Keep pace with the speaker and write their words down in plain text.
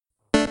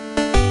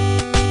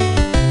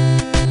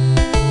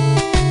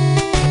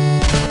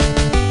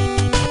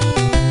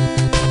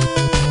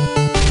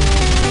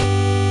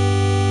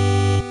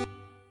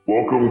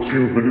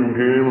to Video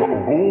Game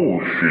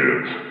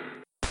Bullshit.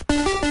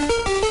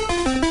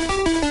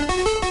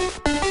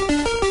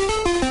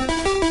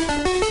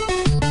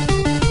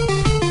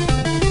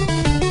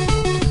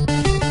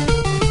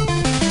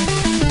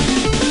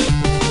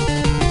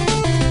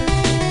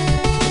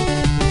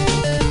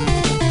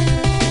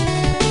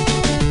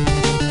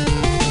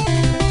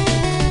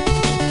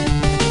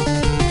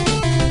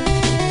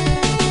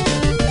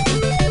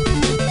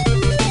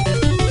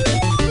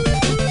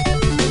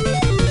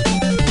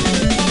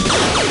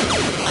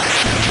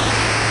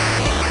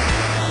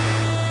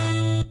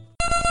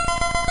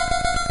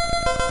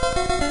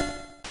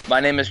 My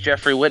name is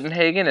Jeffrey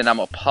Wittenhagen, and I'm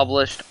a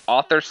published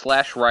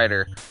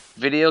author/writer.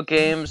 Video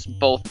games,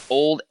 both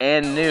old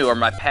and new, are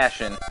my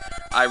passion.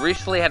 I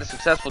recently had a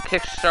successful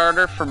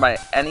Kickstarter for my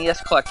NES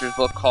collector's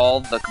book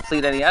called The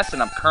Complete NES,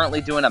 and I'm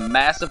currently doing a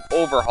massive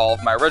overhaul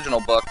of my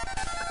original book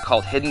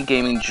called Hidden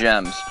Gaming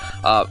Gems,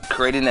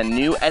 creating a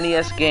new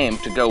NES game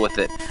to go with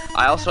it.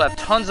 I also have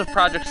tons of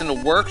projects in the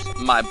works.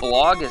 My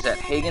blog is at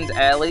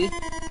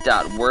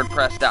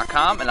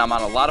hagensalley.wordpress.com, and I'm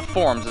on a lot of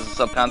forums as a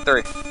Subcon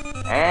 3.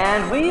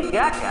 And we've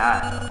got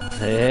Kyle.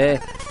 Hey,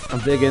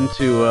 I'm big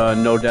into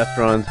no death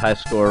runs, high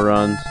score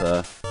runs,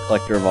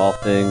 collector of all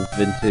things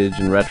vintage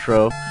and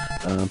retro,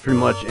 pretty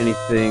much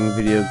anything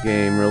video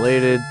game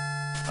related.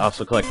 I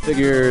also collect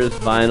figures,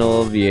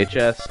 vinyl,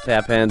 VHS,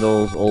 tap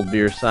handles, old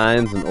beer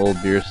signs, and old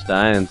beer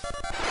steins.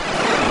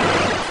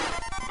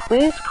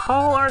 Please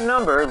call our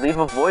number, leave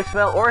a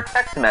voicemail or a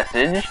text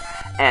message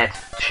at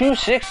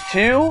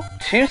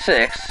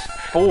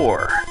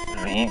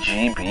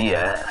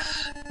 262-264-VGBS.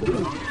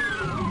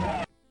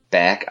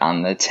 Back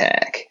on the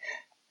tack.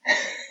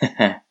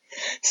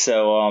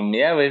 So,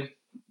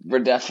 we're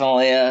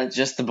definitely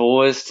just the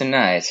boys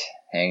tonight,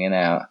 hanging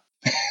out.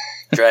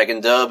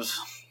 Dragon Dubs,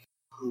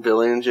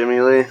 Billy and Jimmy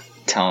Lee.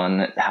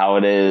 Telling it how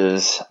it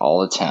is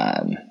all the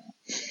time.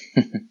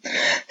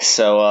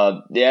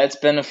 So, it's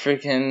been a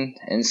freaking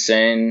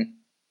insane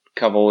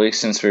couple weeks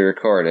since we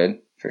recorded,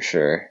 for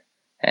sure.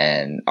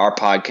 And our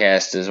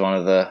podcast is one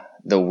of the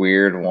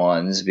weird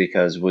ones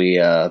because we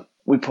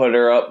put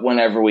her up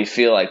whenever we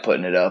feel like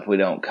putting it up. We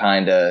don't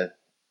kind of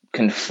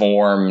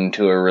conform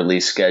to a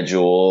release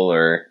schedule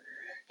or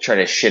try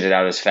to shit it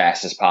out as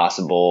fast as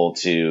possible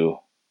to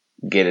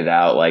get it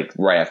out like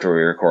right after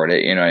we record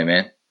it. You know what I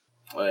mean?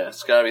 Oh yeah,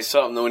 it's gotta be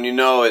something that when you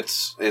know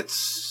it's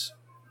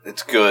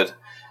good.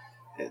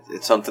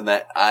 It's something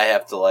that I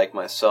have to like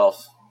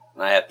myself,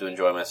 and I have to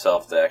enjoy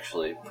myself to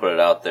actually put it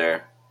out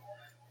there.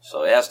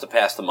 So it has to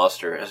pass the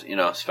muster,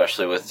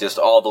 especially with just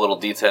all the little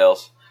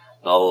details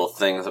and all the little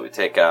things that we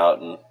take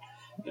out, and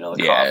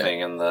the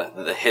coughing and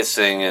the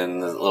hissing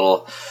and the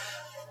little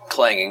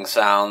clanging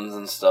sounds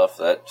and stuff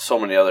that so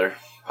many other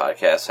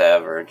podcasts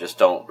have or just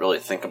don't really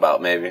think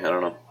about. Maybe, I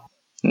don't know.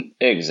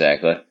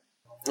 Exactly.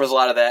 There's a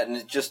lot of that,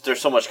 and there's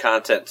so much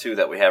content too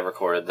that we have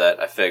recorded that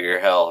I figure,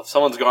 hell, if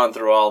someone's gone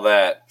through all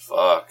that,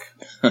 fuck.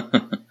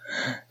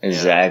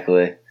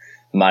 Exactly. Yeah.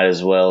 Might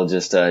as well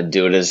just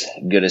do it as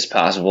good as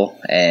possible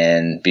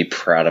and be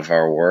proud of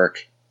our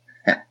work.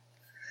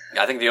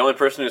 I think the only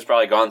person who's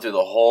probably gone through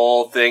the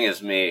whole thing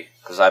is me,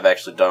 because I've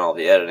actually done all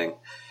the editing,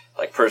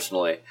 like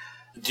personally.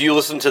 Do you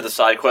listen to the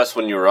side quests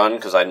when you run?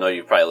 Because I know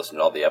you probably listen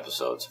to all the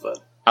episodes, but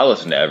I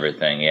listen to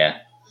everything, yeah.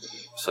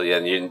 So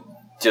yeah,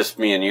 just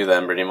me and you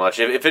then, pretty much.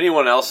 If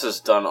anyone else has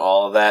done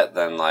all of that,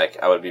 then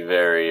like I would be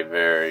very,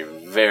 very,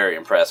 very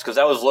impressed. Because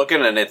I was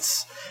looking, and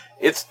it's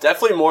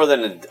definitely more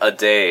than a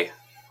day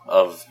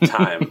of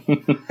time.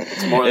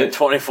 It's more than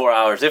 24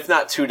 hours, if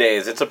not 2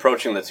 days. It's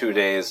approaching the 2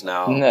 days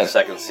now. The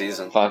second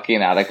season,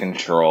 fucking out of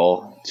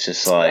control. It's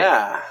just like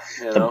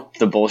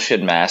the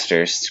bullshit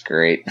masters. It's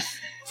great.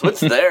 So it's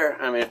there.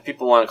 I mean, if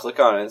people want to click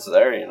on it, it's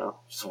there.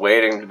 Just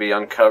waiting to be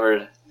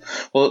uncovered.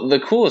 Well, the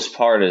coolest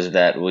part is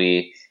that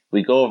we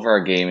go over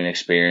our gaming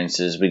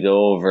experiences. We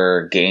go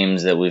over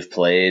games that we've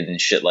played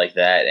and shit like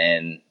that,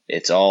 and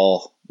it's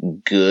all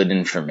good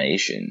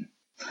information.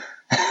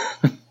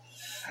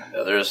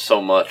 Yeah, there's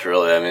so much,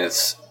 really. I mean,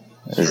 it's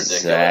ridiculous.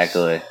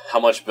 Exactly. How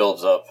much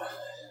builds up?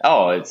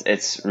 Oh,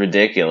 it's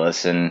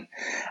ridiculous, and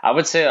I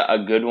would say a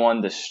good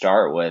one to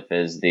start with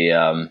is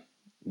the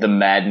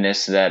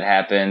madness that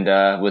happened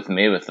with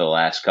me with the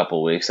last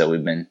couple weeks that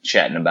we've been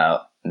chatting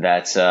about.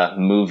 That's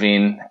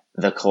moving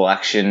the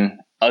collection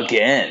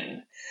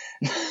again.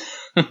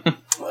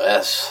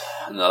 Yes,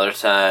 another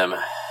time,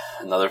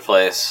 another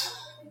place.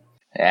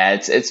 Yeah,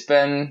 it's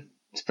been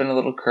a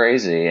little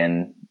crazy,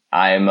 and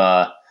I'm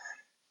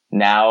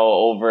now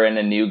over in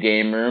a new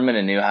game room in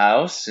a new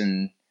house,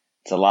 and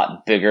it's a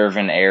lot bigger of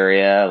an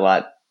area, a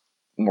lot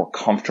more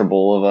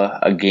comfortable of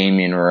a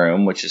gaming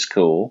room, which is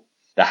cool.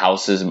 The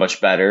house is much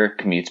better,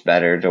 commutes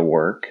better to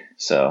work,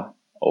 so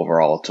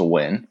overall it's a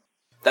win.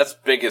 That's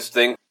the biggest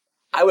thing.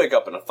 I wake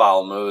up in a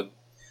foul mood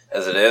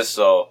as it is,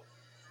 so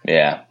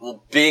yeah,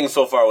 being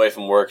so far away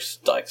from work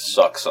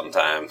sucks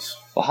sometimes.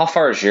 Well, how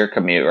far is your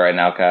commute right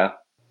now, Kyle?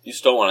 You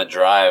still want to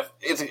drive.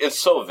 It's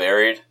so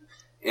varied.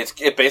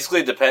 It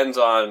basically depends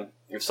on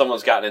if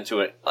someone's gotten into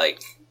it,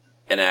 like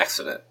an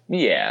accident.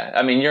 Yeah,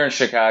 I mean, you're in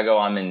Chicago,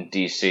 I'm in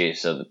D.C.,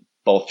 so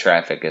both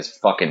traffic is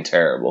fucking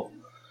terrible.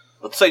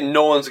 Let's say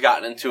no one's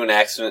gotten into an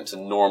accident. It's a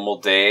normal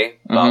day,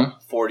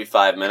 about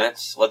 45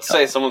 minutes. Let's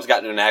say someone's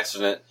gotten into an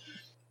accident,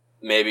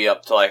 maybe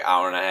up to like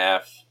hour and a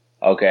half.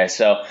 Okay,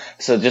 so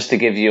just to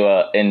give you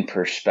in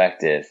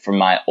perspective, from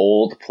my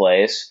old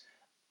place,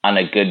 on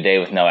a good day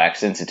with no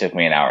accidents, it took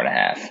me an hour and a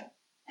half.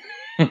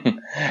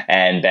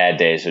 And bad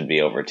days would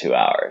be over 2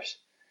 hours.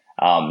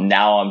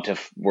 Now I'm to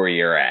where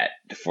you're at,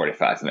 to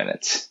 45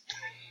 minutes.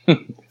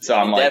 So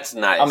I'm like, that's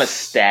nice. I'm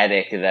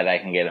ecstatic that I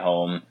can get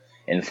home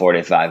in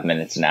 45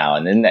 minutes now.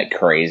 And isn't that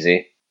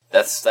crazy?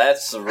 That's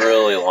a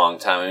really long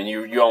time. I mean,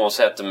 you almost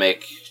have to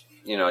make,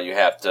 you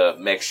have to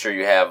make sure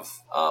you have,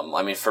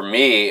 I mean, for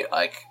me,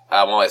 like,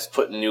 I'm always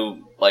putting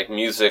new, like,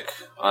 music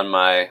on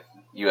my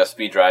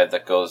USB drive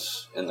that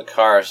goes in the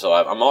car. So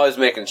I'm always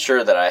making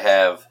sure that I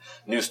have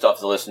new stuff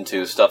to listen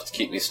to, stuff to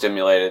keep me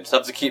stimulated,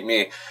 stuff to keep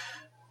me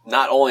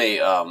not only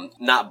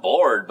not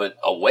bored, but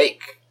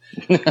awake.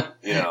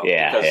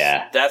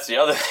 Yeah. That's the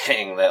other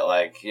thing that,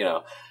 like,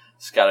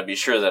 it's got to be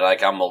sure that,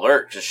 like, I'm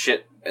alert to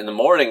shit in the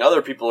morning.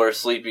 Other people are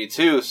sleepy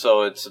too,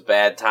 so it's a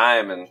bad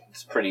time, and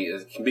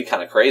it can be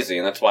kind of crazy,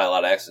 and that's why a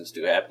lot of accidents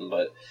do happen.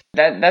 But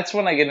that's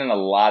when I get in a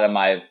lot of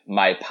my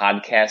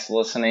podcast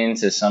listening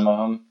to some of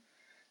them,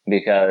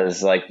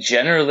 because, like,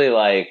 generally,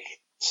 like,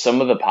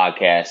 some of the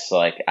podcasts,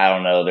 like, I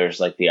don't know, there's,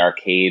 like, the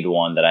arcade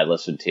one that I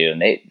listen to,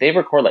 and they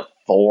record, like,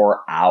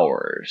 4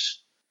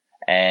 hours.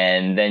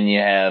 And then you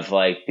have,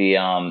 like, the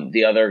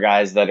other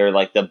guys that are,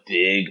 like, the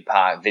big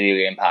video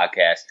game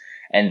podcast.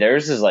 And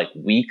theirs is, like,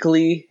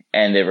 weekly,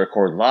 and they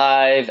record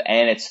live,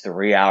 and it's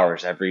 3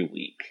 hours every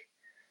week.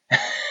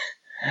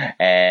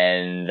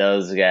 And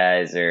those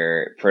guys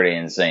are pretty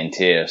insane,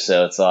 too.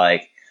 So it's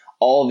like,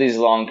 all these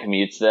long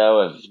commutes,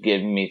 though, have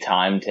given me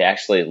time to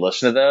actually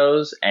listen to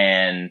those.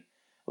 And,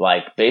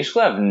 like,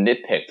 basically I've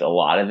nitpicked a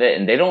lot of it.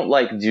 And they don't,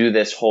 like, do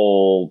this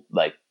whole,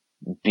 like,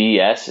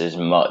 BS as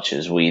much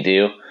as we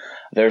do.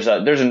 There's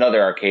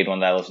another arcade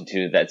one that I listen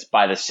to that's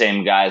by the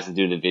same guys that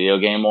do the video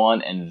game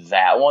one, and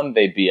that one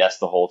they BS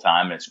the whole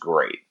time, and it's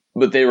great.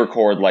 But they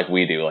record like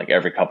we do, like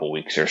every couple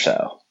weeks or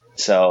so.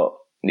 So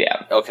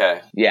yeah,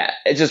 okay, yeah,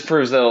 it just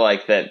proves though,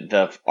 like,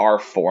 that our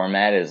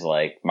format is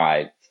like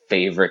my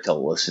favorite to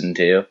listen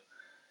to,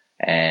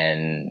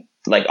 and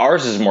like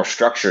ours is more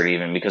structured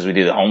even because we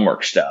do the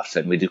homework stuff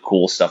and we do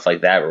cool stuff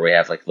like that where we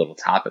have like little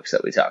topics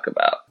that we talk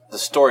about. The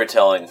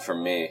storytelling for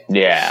me,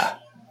 yeah.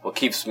 What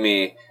keeps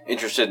me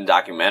interested in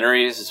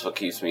documentaries is what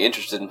keeps me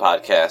interested in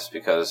podcasts,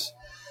 because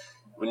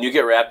when you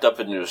get wrapped up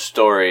into a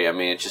story, I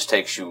mean, it just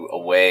takes you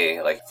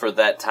away. Like, for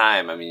that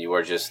time, I mean, you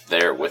are just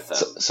there with them.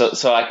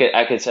 So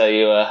I could tell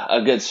you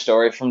a good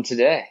story from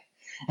today.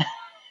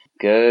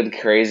 Good,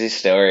 crazy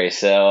story.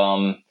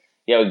 So,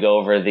 we go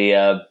over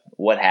the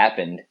what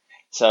happened.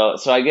 So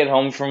I get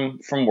home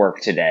from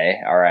work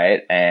today, all right,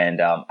 and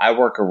I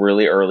work a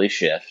really early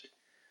shift.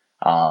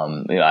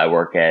 I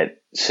work at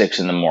 6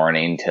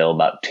 a.m. till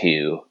about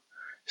 2.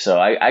 So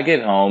I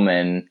get home,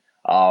 and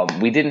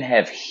we didn't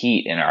have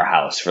heat in our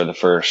house for the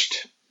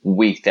first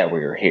week that we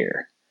were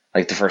here.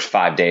 Like the first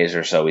 5 days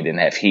or so, we didn't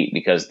have heat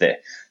because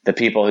the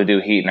people who do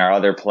heat in our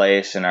other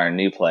place and our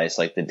new place,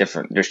 like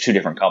there's 2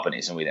 different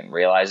companies, and we didn't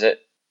realize it.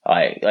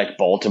 Like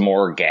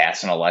Baltimore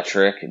Gas and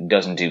Electric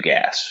doesn't do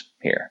gas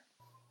here.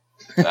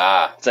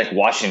 It's like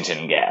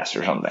Washington Gas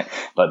or something,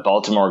 but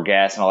Baltimore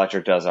Gas and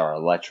Electric does our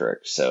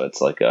electric, so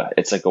it's like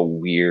a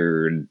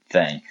weird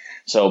thing.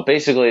 So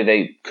basically,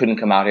 they couldn't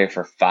come out here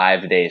for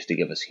 5 days to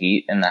give us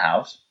heat in the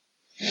house.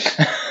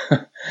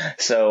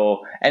 So,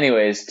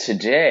 anyways,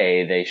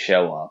 today they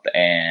show up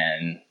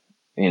and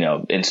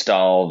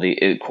install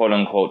the quote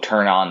unquote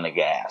turn on the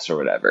gas or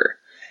whatever,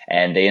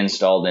 and they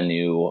installed a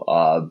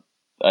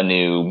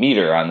new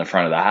meter on the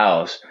front of the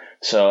house.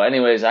 So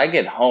anyways, I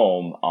get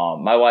home,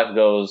 my wife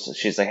goes,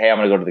 she's like, hey, I'm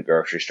going to go to the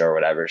grocery store or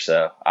whatever.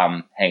 So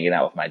I'm hanging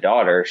out with my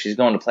daughter. She's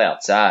going to play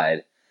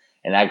outside,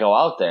 and I go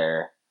out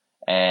there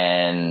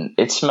and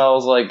it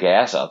smells like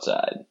gas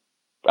outside.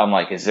 I'm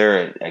like, is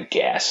there a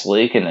gas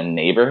leak in the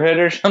neighborhood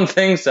or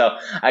something? So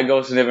I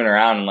go sniffing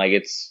around, and like,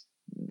 it's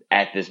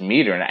at this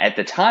meter. And at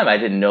the time I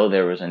didn't know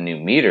there was a new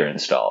meter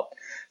installed.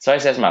 So I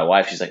just asked my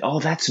wife, she's like, oh,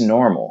 that's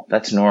normal.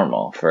 That's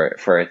normal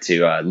for it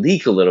to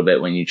leak a little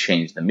bit when you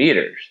change the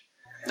meters.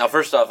 Now,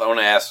 first off, I want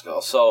to ask,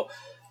 so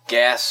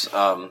gas,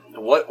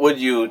 what would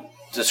you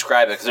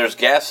describe it? Because there's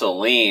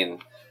gasoline,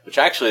 which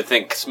I actually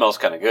think smells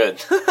kind of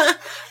good.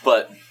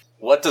 But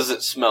what does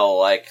it smell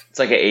like? It's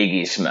like an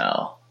eggy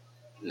smell.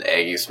 An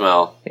eggy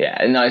smell?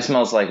 Yeah, no, it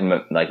smells like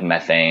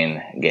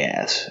methane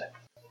gas.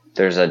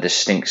 There's a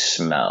distinct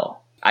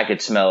smell. I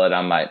could smell it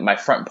on my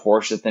front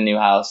porch at the new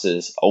house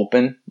is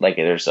open. Like,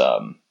 there's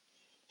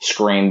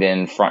screened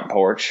in front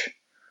porch,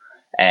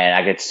 and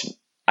I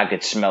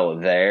could smell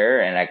it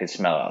there, and I could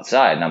smell it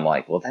outside. And I'm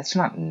like, well, that's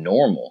not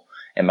normal.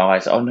 And my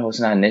wife said, oh, no, it's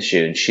not an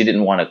issue. And she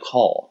didn't want to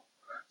call.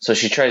 So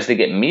she tries to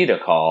get me to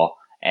call,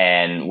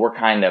 and we're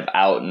kind of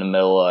out in the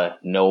middle of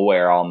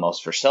nowhere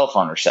almost for cell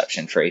phone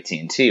reception for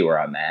AT&T where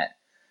I'm at.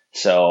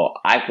 So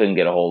I couldn't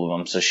get a hold of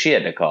them, so she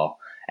had to call,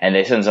 and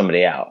they send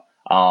somebody out.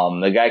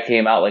 The guy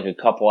came out like a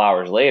couple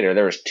hours later.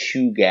 There was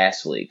 2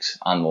 gas leaks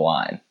on the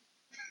line.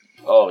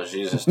 Oh,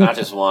 Jesus. Not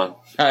just one.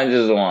 Not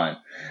just one.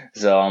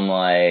 So I'm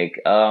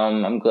like,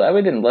 I'm glad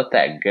we didn't let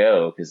that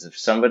go, because if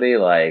somebody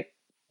like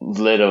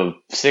lit a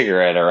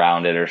cigarette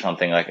around it or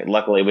something, like,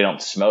 luckily we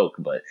don't smoke,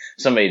 but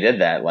somebody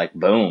did that, like,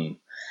 boom.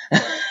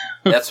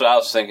 That's what I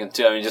was thinking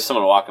too. I mean, just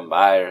someone walking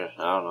by, or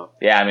I don't know.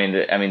 Yeah,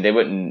 I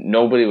mean,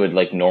 nobody would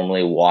like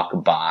normally walk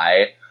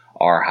by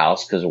our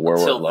house because of where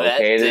we're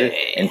located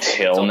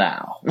until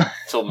now.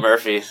 Until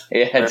Murphy.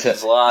 Yeah,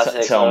 Murphy's Law takes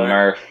until over.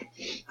 Murph.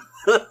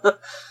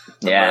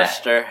 Yeah,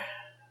 Merster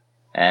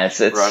and it's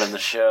running the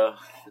show.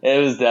 It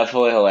was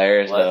definitely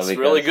hilarious, Well, though. it's Because,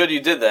 really good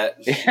you did that.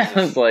 Yeah, it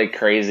was like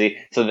crazy.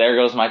 So there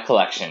goes my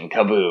collection.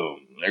 Kaboom.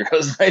 There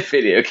goes my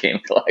video game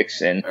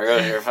collection. There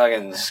goes your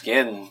fucking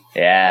skin.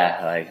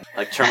 Yeah,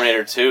 Like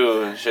Terminator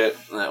 2 and shit.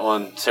 That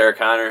one, Sarah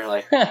Connor,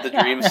 like the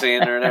dream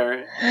scene or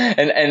whatever.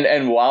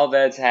 And while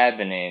that's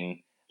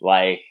happening,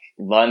 like,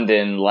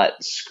 London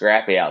let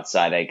Scrappy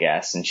outside, I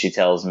guess, and she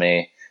tells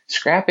me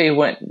Scrappy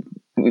went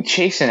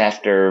chasing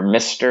after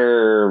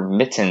Mr.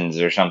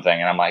 Mittens or something,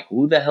 and I'm like,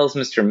 who the hell's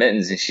Mr.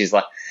 Mittens? And she's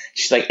like,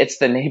 it's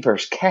the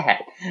neighbor's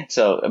cat.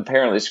 So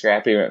apparently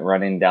Scrappy went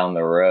running down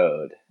the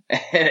road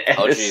at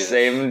the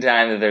same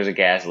time that there's a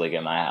gas leak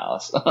in my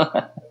house.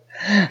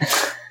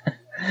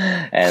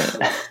 And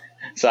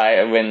so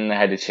I went and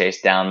had to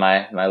chase down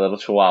my little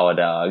Chihuahua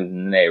dog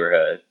in the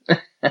neighborhood.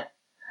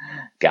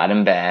 Got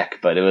him back,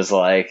 but it was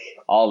like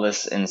all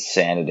this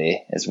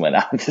insanity has went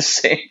on at the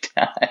same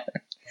time.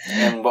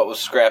 And what was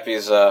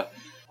Scrappy's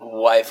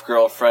wife,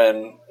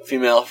 girlfriend,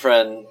 female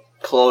friend,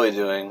 Chloe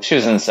doing? She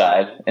was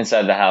inside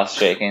the house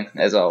shaking,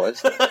 as always.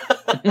 Fucking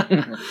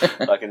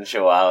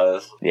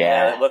chihuahuas.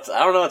 Yeah. I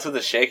don't know what's with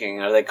the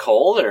shaking. Are they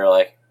cold or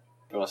like,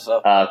 what's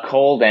up?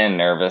 Cold and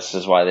nervous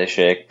is why they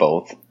shake,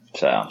 both.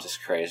 So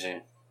just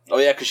crazy. Oh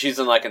yeah, because she's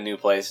in like a new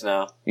place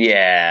now.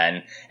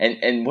 Yeah,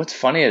 and what's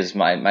funny is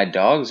my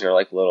dogs are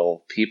like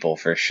little people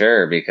for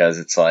sure, because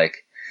it's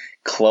like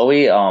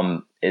Chloe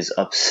is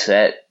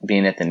upset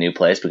being at the new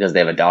place because they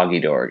have a doggy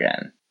door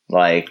again.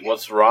 Like,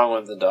 what's wrong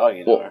with the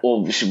doggy door?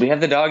 Well, we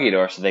have the doggy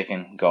door so they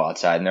can go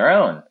outside on their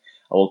own.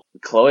 Well,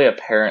 Chloe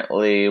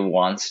apparently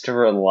wants to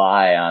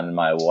rely on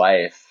my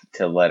wife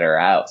to let her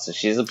out, so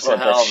she's upset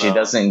that she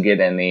doesn't get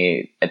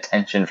any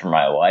attention from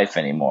my wife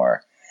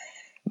anymore.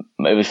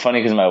 It was funny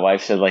because my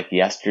wife said, like,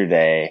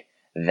 yesterday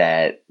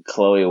that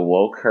Chloe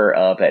woke her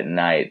up at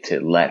night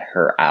to let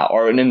her out,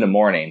 or in the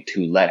morning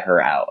to let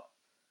her out,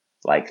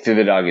 like, through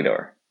the doggy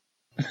door.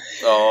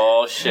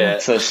 Oh,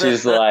 shit. So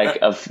she's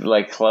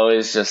like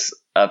Chloe's just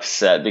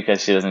upset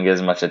because she doesn't get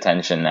as much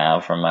attention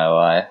now from my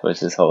wife,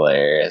 which is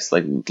hilarious.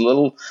 Like,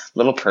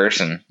 little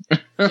person.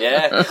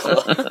 Yeah.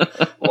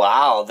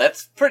 Wow,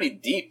 that's pretty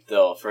deep,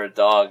 though, for a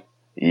dog.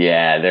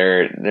 Yeah,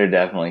 they're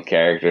definitely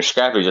characters.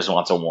 Scrappy just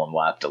wants a warm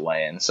lap to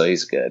lay in, so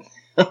he's good.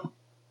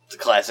 It's a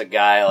classic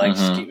guy, like,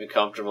 just keep me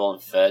comfortable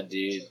and fed,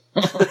 dude.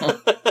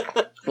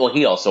 Well,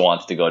 he also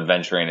wants to go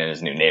adventuring in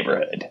his new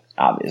neighborhood,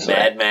 obviously.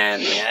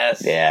 Madman,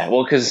 yes. Yeah,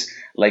 well, because,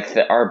 like,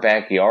 our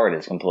backyard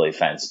is completely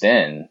fenced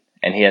in,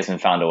 and he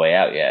hasn't found a way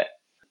out yet.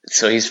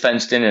 So he's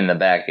fenced in the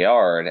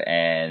backyard,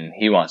 and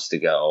he wants to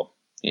go,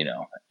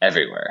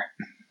 everywhere.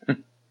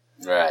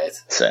 Right.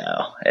 So,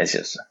 it's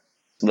just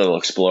a little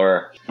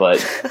explorer. But,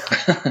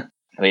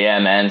 but yeah,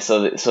 man,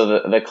 so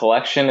the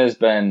collection has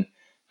been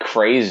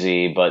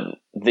crazy, but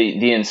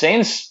the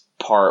insane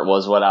part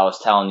was what I was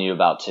telling you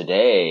about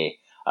today,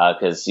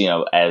 because,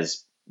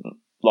 as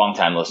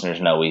longtime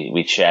listeners know,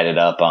 we chatted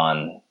up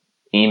on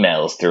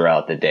emails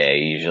throughout the day,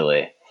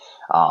 usually,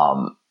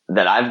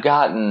 that I've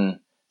gotten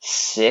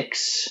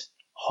 6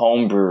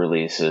 homebrew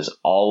releases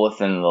all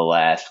within the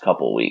last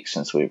couple weeks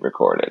since we've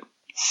recorded.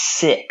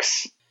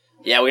 6.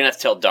 Yeah, we're going to have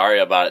to tell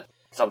Daria about it.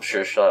 I'm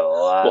sure she'll have a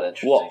lot of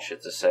interesting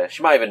shit to say.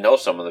 She might even know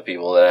some of the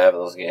people that have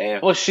those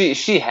games. Well,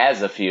 she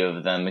has a few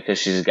of them because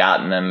she's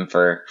gotten them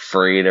for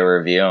free to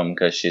review them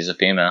because she's a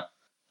female.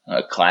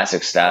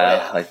 Classic style.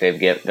 Yeah. Like,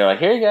 they're like,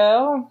 here you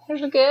go.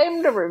 Here's a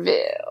game to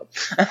review.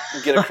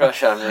 Get a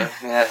crush on me.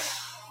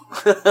 Yes.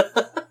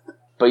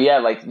 But yeah,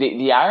 like,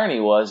 the irony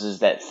is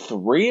that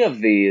 3 of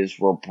these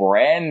were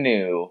brand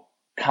new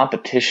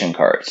competition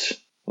carts.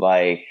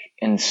 Like,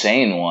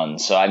 insane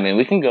ones. So, I mean,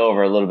 we can go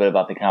over a little bit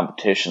about the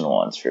competition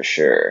ones for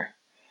sure.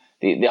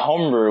 The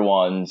homebrew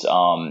ones,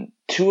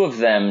 2 of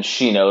them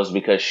she knows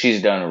because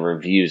she's done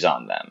reviews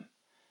on them.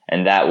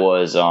 And that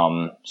was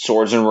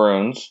Swords and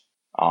Runes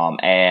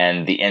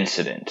and The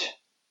Incident.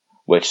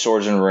 Which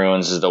Swords and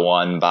Runes is the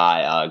one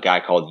by a guy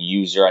called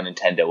User on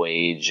Nintendo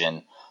Age,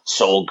 and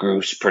Soul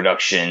Goose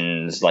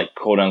Productions, like,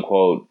 quote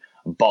unquote,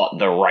 bought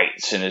the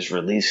rights and is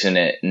releasing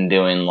it and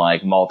doing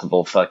like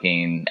multiple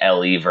fucking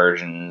LE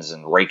versions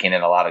and raking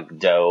in a lot of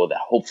dough that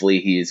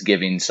hopefully he is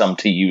giving some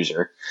to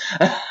User.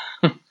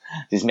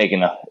 He's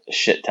making a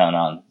shit ton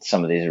on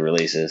some of these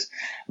releases.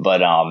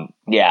 But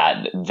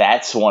yeah,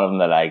 that's one of them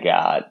that I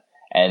got.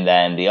 And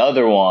then the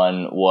other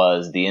one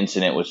was The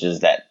Incident, which is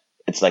that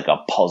it's like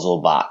a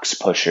puzzle box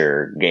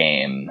pusher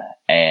game,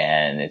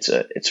 and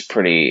it's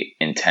pretty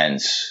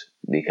intense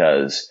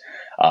because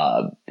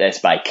That's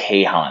by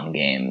Kahan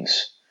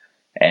Games,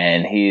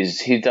 and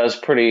he does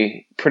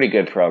pretty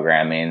good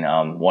programming.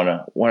 One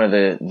of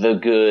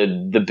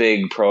the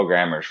big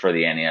programmers for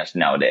the NES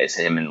nowadays.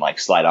 Him and like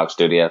Sly Dog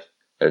Studios.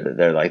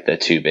 They're like the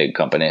two big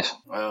companies.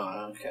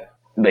 Oh, okay.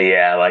 But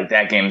yeah, like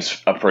that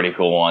game's a pretty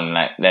cool one.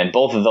 And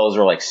both of those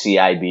were like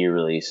CIB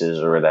releases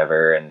or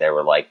whatever, and they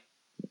were like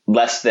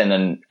less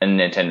than a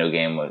Nintendo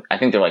game. I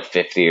think they're like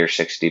 $50 or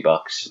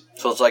 $60.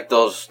 So it's like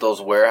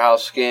those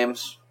warehouse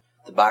games,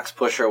 the box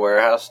pusher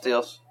warehouse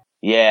deals.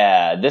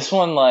 Yeah, this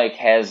one like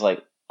has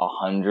like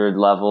 100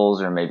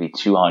 levels or maybe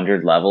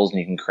 200 levels, and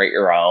you can create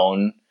your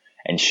own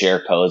and share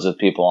codes with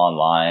people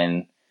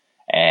online.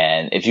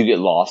 And if you get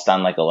lost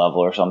on like a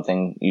level or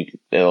something,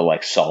 it'll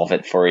like solve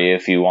it for you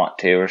if you want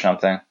to or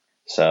something.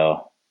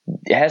 So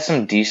it has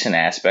some decent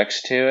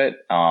aspects to it.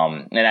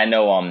 And I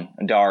know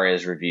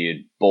Daria's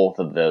reviewed both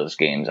of those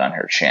games on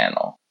her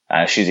channel.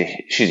 She's a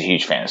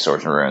huge fan of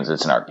Swords and Runes.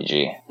 It's an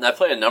RPG. And I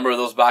played a number of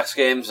those box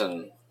games,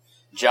 and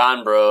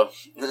John, bro,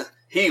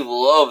 he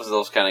loves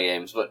those kind of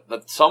games. But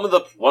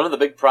one of the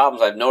big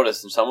problems I've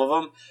noticed in some of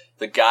them,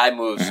 the guy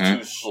moves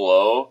too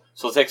slow,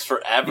 so it takes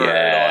forever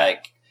to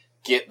like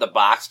get the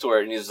box to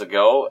where it needs to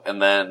go,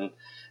 and then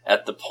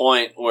at the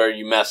point where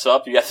you mess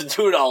up, you have to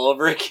do it all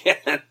over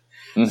again.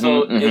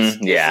 So is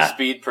the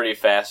speed pretty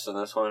fast in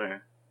this one?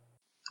 Or?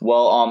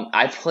 Well,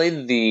 I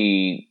played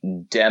the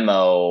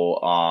demo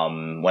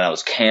when I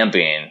was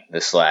camping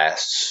this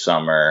last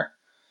summer,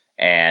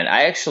 and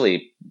I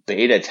actually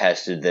beta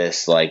tested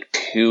this like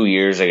 2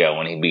 years ago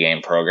when he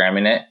began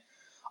programming it.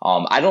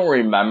 I don't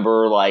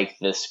remember like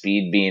the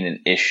speed being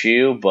an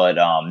issue, but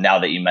now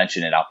that you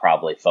mention it, I'll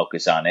probably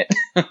focus on it.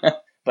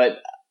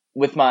 But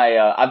with my,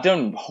 I've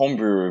done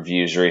homebrew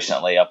reviews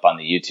recently up on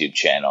the YouTube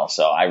channel.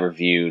 So I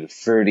reviewed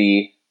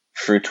Fruity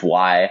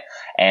Y,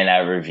 and I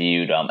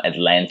reviewed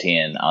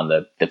Atlantean on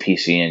the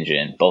PC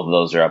Engine. Both of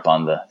those are up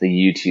on the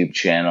YouTube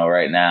channel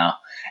right now.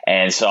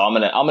 And so I'm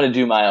gonna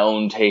do my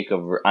own take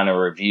on a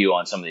review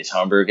on some of these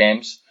homebrew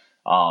games.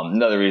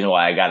 Another reason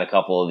why I got a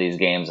couple of these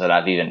games that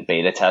I've even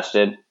beta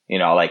tested,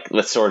 like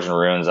with Swords and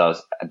Runes, I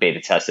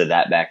beta tested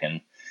that back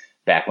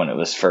when it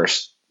was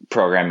first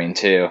programming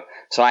too.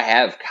 So I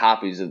have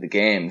copies of the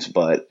games,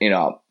 but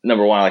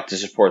number one, I like to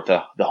support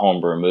the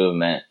homebrew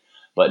movement.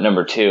 But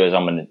number two is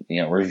I'm going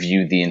to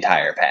review the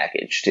entire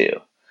package too.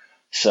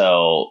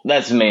 So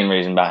that's the main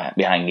reason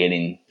behind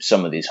getting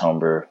some of these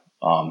homebrew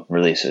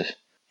releases.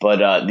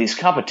 But these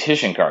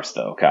competition carts,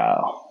 though,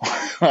 Kyle,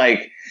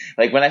 like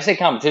when I say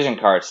competition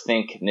carts,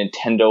 think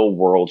Nintendo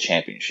World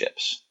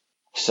Championships.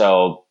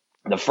 So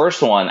the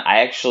first one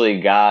I actually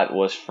got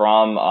was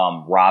from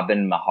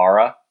Robin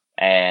Mahara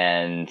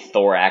and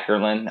Thor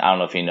Ackerlund. I don't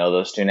know if you know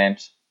those two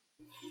names.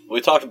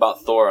 We talked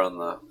about Thor on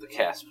the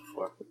cast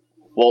before.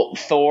 Well,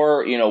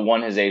 Thor,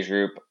 won his age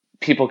group.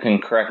 People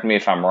can correct me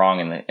if I'm wrong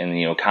in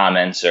the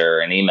comments or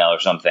an email or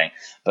something.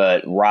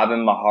 But Robin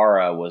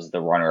Mahara was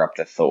the runner-up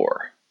to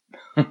Thor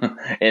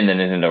in the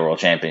Nintendo World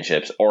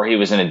Championships, or he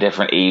was in a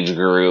different age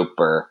group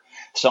or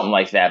something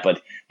like that.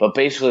 But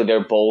basically, they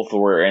both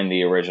were in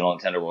the original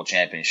Nintendo World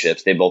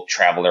Championships. They both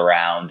traveled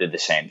around, did the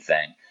same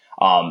thing.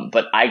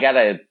 But I got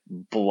a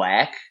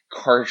black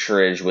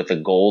cartridge with a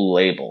gold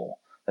label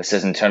that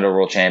says Nintendo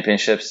World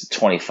Championships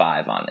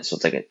 25 on it. So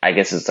it's I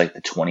guess it's like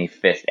the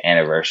 25th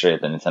anniversary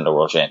of the Nintendo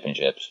World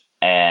Championships.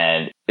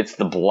 And it's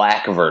the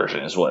black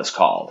version is what it's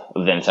called,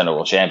 of the Nintendo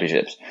World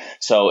Championships.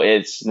 So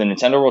it's the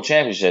Nintendo World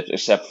Championships,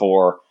 except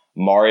for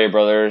Mario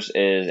Brothers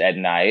is at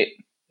night.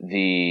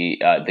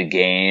 The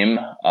game,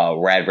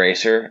 Rad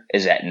Racer,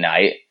 is at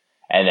night.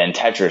 And then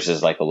Tetris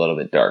is like a little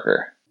bit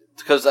darker.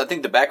 Because I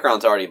think the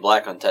background's already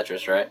black on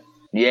Tetris, right?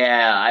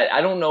 Yeah,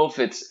 I don't know if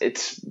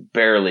it's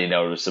barely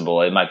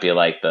noticeable. It might be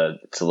like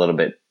it's a little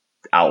bit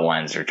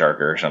outlines are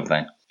darker or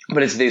something.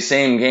 But it's the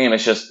same game.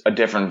 It's just a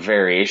different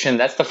variation.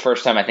 That's the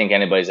first time I think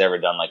anybody's ever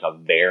done like a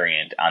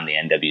variant on the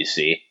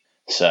NWC.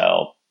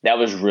 So that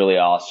was really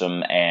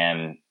awesome.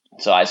 And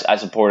so I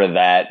supported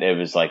that. It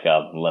was like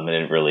a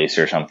limited release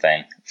or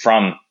something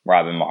from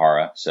Robin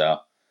Mahara.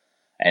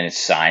 And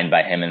it's signed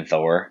by him and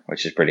Thor,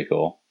 which is pretty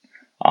cool.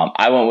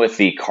 I went with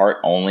the cart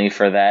only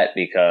for that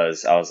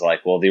because I was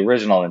like, well, the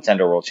original Nintendo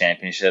World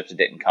Championships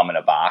didn't come in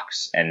a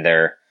box, and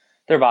their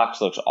box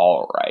looks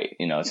all right.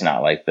 It's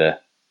not like the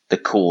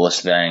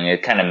coolest thing.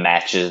 It kind of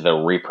matches the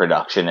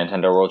reproduction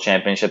Nintendo World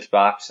Championships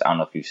box. I don't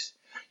know if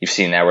you've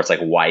seen that where it's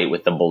like white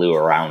with the blue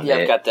around it. Yeah,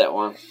 I've got that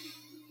one.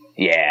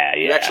 Yeah.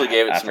 You actually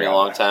gave it to me a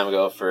long time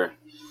ago for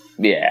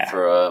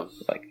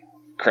like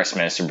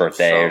Christmas or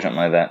birthday or something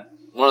like that.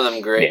 One of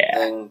them great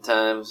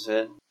times.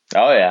 Yeah.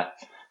 Oh yeah.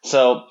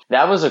 So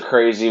that was a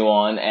crazy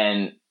one,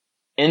 and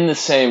in the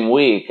same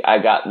week, I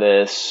got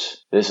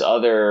this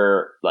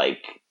other like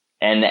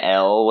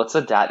NL. What's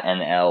a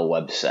 .nl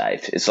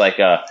website? It's like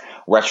a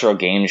retro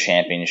game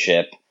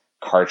championship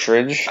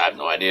cartridge. I have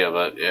no idea,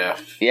 but yeah.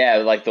 Yeah,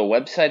 like the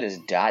website is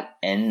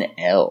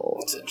 .nl.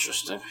 That's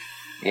interesting.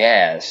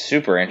 Yeah,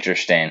 super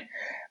interesting.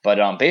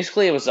 But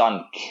basically, it was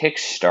on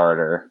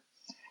Kickstarter,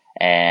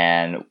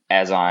 and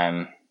as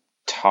I'm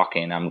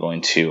talking, I'm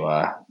going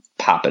to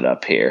pop it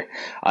up here.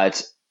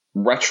 It's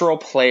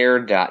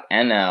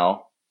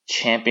retroplayer.nl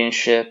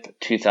Championship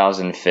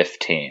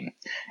 2015.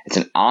 It's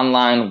an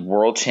online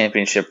world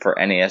championship for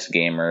NES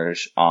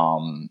gamers.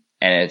 And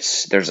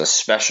there's a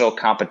special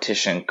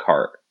competition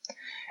cart.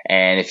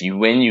 And if you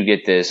win, you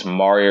get this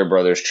Mario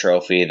Brothers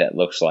trophy that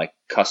looks like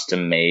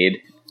custom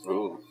made.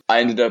 Ooh. I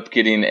ended up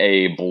getting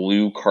a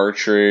blue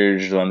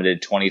cartridge,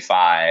 limited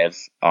 25.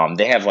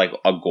 They have like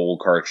a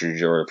gold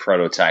cartridge or a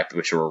prototype,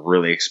 which were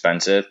really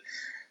expensive.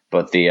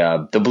 But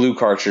the blue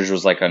cartridge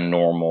was like a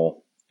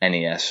normal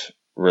NES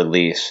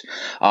release.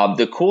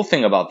 The cool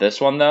thing about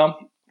this one though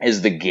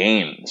is the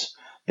games.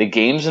 The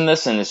games in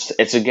this, and it's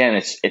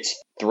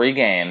 3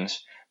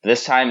 games.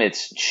 This time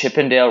it's Chip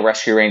 'n Dale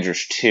Rescue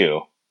Rangers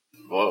 2.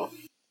 Whoa.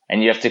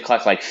 And you have to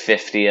collect like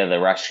 50 of the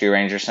Rescue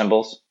Ranger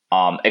symbols.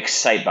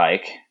 Excite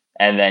Bike.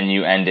 And then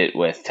you end it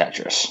with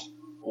Tetris.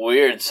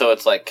 Weird. So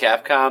it's like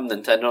Capcom,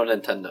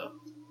 Nintendo.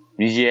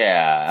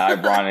 Yeah,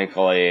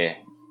 ironically.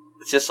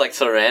 It's just like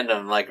so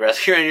random, like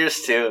Rescue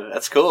Rangers 2.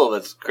 That's cool,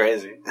 but it's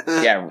crazy.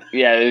 yeah,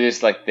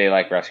 they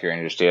like Rescue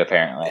Rangers too,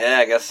 apparently. Yeah,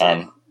 I guess so.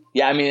 And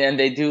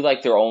they do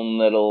like their own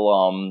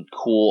little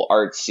cool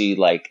artsy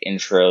like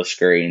intro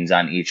screens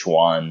on each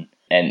one.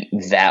 And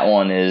that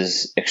one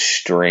is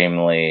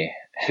extremely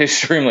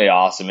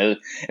awesome. It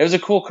was a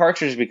cool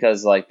cartridge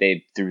because like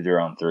they threw their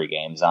own 3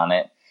 games on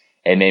it.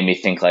 It made me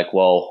think like,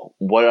 well,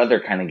 what other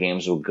kind of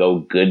games would go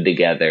good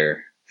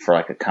together for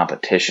like a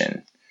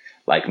competition?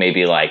 Like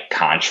maybe like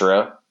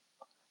Contra. I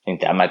think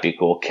that might be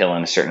cool,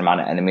 killing a certain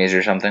amount of enemies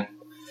or something.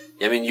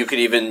 I mean, you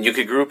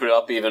could group it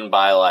up even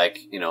by like,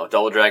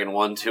 Double Dragon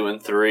 1, 2,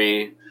 and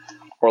 3.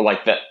 Or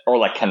like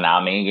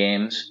Konami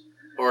games.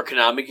 Or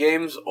Konami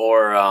games,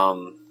 or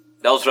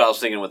that was what I was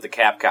thinking with the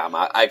Capcom.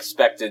 I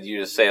expected you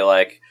to say,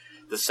 like,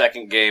 the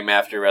second game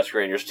after Rescue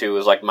Rangers 2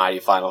 was, like, Mighty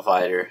Final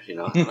Fighter,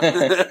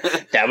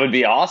 That would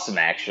be awesome,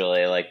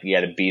 actually. Like, you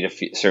had to beat a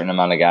certain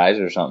amount of guys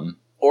or something.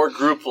 Or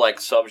group, like,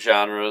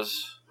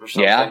 subgenres or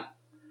something. Yeah,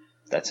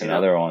 that's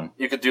another one.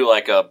 You could do,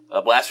 like, a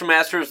Blaster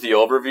Masters, the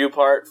overview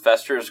part,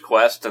 Fester's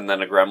Quest, and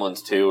then a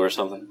Gremlins 2 or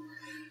something.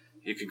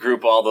 You could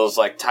group all those,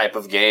 like, type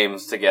of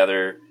games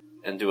together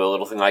and do a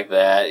little thing like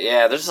that.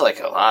 Yeah, there's,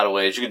 like, a lot of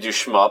ways. You could do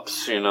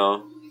shmups,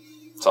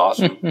 It's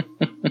awesome.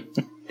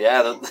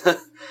 Yeah,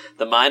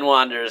 the mind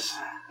wanders.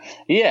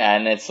 Yeah,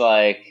 and it's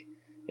like,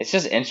 it's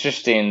just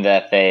interesting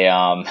that they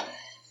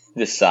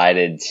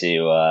decided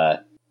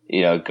to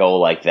go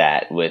like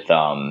that with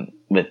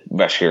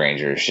Rescue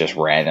Rangers just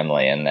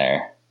randomly in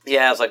there.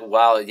 Yeah, I was like,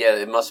 wow, yeah,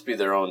 it must be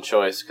their own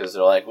choice because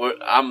they're like,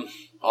 I'm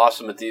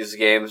awesome at these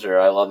games, or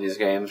I love these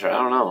games, or I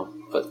don't know.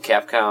 But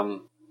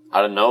Capcom,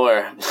 out of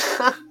nowhere.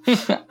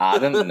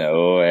 Out of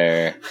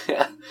nowhere.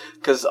 Yeah,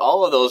 because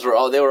all of those were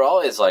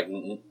always like,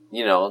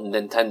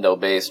 Nintendo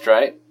based,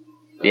 right?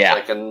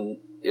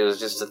 It was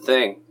just a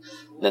thing.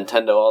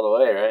 Nintendo all the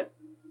way, right?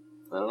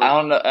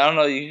 I don't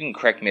know. You can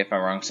correct me if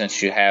I'm wrong,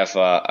 since you have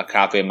a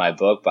copy of my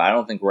book, but I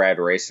don't think Rad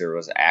Racer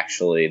was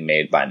actually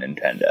made by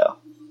Nintendo.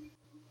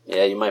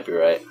 Yeah, you might be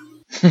right.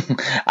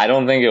 I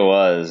don't think it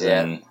was.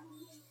 Yeah. And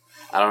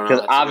I don't know.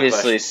 because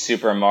obviously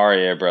Super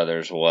Mario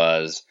Brothers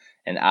was,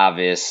 and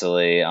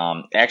obviously,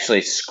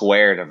 actually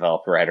Square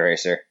developed Rad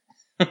Racer.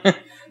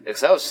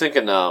 Because I was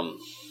thinking,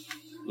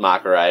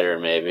 Mach Rider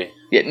maybe.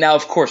 Yeah. Now,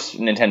 of course,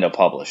 Nintendo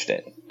published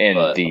it in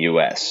the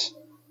U.S.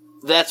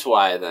 That's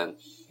why then.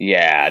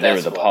 Yeah, they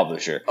were the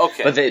publisher.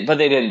 Okay. But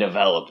they didn't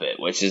develop it,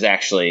 which is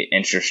actually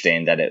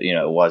interesting that it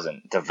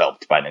wasn't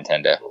developed by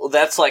Nintendo. Well,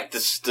 that's like the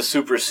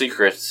super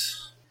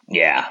secrets.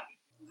 Yeah.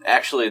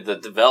 Actually, the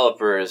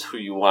developer is who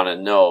you want to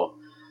know,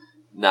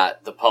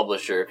 not the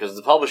publisher, because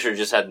the publisher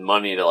just had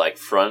money to like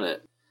front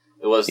it.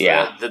 It was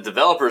the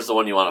developer is the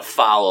one you want to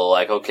follow.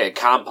 Like, okay,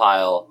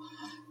 Compile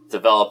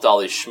developed all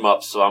these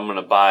shmups, so I'm going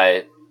to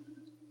buy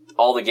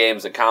all the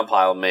games that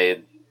Compile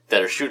made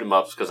that are shoot 'em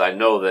ups because I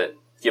know that,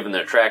 given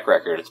their track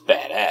record, it's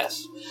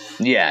badass.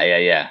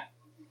 Yeah.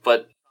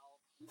 But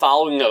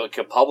following a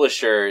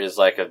publisher is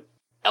like a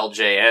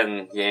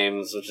LJN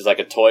Games, which is like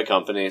a toy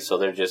company, so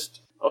they're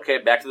just, okay,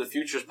 Back to the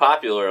Future's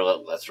popular,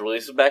 let's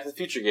release a Back to the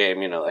Future game,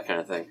 that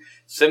kind of thing.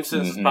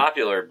 Simpsons is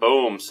popular,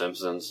 boom,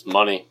 Simpsons,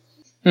 money.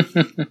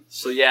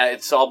 So yeah,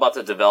 it's all about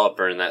the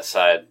developer in that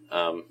side.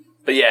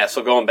 But yeah,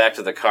 so going back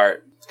to the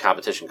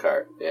competition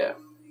cart, yeah.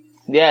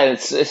 Yeah,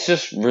 it's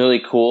just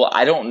really cool.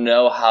 I don't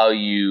know how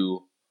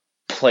you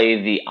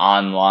play the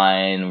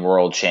online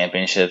world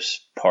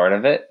championships part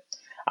of it.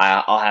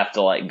 I'll have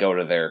to go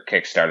to their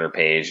Kickstarter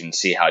page and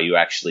see how you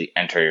actually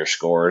enter your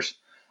scores.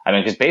 I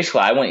mean, because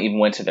basically I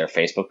went to their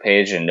Facebook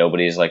page and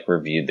nobody's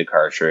reviewed the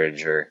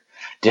cartridge or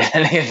did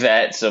any of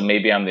that. So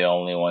maybe I'm the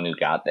only one who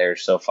got there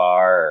so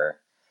far,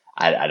 or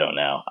I don't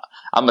know.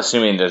 I'm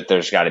assuming that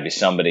there's got to be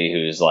somebody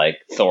who's like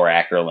Thor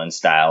Ackerland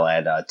style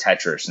at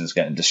Tetris and is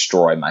going to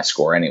destroy my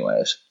score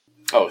anyways.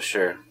 Oh,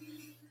 sure.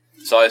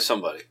 It's always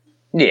somebody.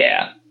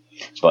 Yeah.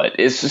 But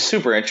it's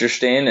super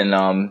interesting,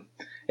 and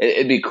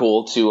it'd be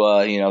cool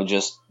to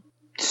just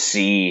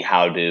see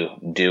how to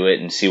do it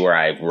and see where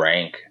I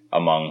rank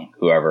among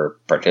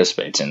whoever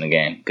participates in the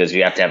game, because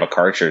you have to have a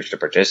cartridge to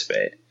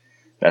participate.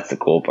 That's the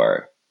cool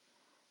part.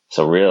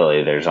 So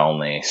really, there's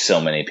only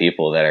so many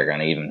people that are going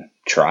to even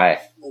try.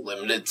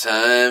 Limited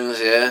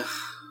times, yeah.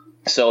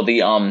 So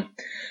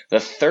the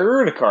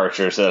third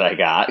cartridge that I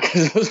got,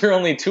 because those are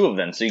only 2 of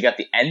them. So you got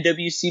the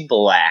NWC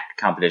Black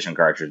competition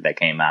cartridge that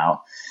came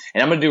out.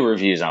 And I'm going to do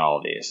reviews on all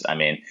of these. I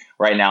mean,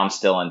 right now I'm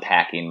still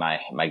unpacking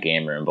my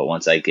game room, but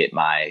once I get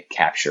my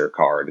capture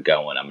card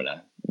going, I'm going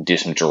to do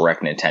some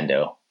direct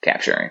Nintendo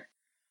capturing.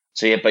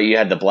 So yeah, but you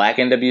had the Black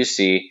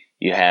NWC,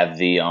 you have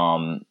the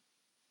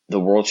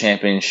World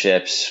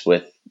Championships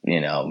with,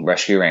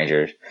 Rescue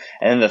Rangers.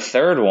 And then the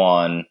third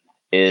one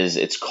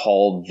it's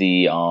called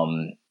the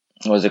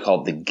what is it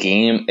called? The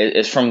game.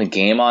 It's from the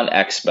Game On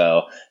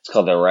Expo. It's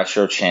called the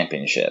Retro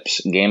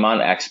Championships. Game On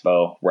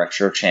Expo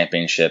Retro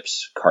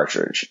Championships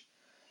cartridge.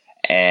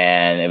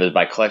 And it was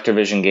by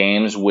CollectorVision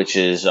Games, which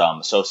is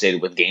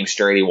associated with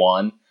Gamester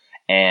 81.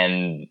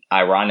 And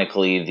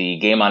ironically, the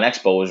Game On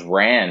Expo was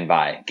ran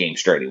by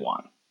Gamester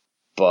 81.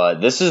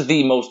 But this is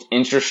the most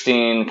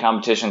interesting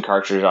competition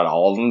cartridge out of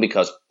all of them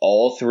because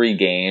all 3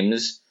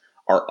 games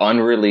are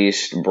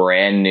unreleased,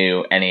 brand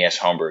new NES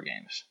homebrew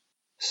games.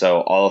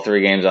 So all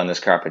 3 games on this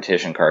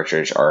competition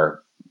cartridge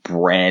are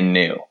brand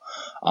new.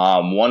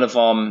 One of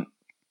them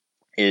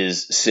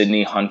is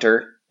Sydney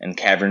Hunter and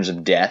Caverns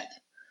of Death.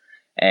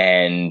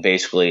 And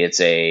basically it's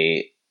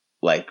a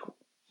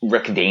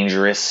Rick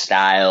Dangerous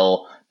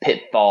style,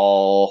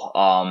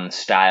 Pitfall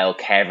style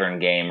cavern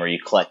game where you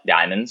collect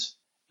diamonds.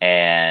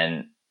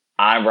 And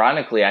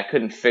ironically, I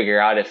couldn't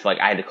figure out if I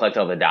had to collect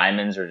all the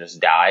diamonds or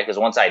just die. Because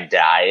once I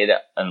died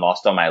and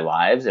lost all my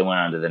lives, it went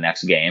on to the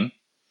next game.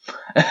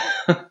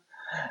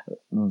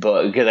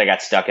 But because I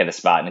got stuck at a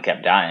spot and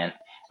kept dying,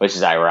 which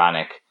is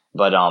ironic.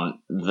 But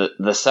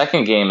the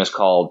second game is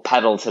called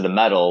Pedal to the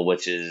Metal,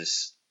 which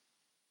is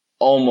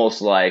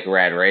almost like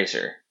Rad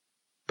Racer,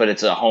 but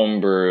it's a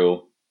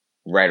homebrew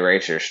Rad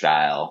Racer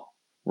style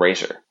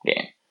racer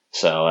game.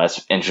 So that's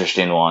an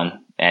interesting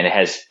one, and it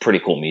has pretty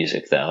cool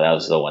music though. That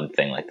was the one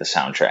thing, the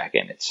soundtrack,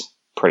 and it's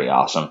pretty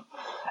awesome.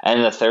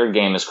 And the third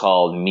game is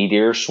called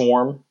Meteor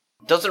Swarm.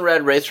 Doesn't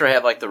Rad Racer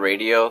have the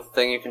radio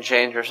thing you can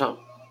change or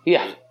something?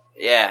 Yeah.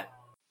 Yeah.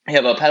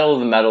 Yeah, but Pedal to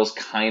the Metal's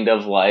kind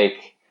of like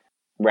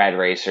Rad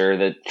Racer.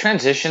 The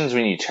transitions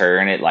when you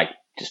turn, it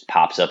just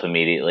pops up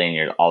immediately and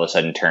you're all of a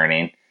sudden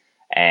turning.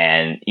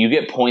 And you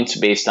get points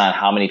based on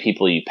how many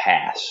people you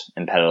pass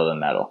in Pedal to the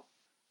Metal.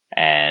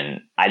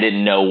 And I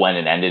didn't know when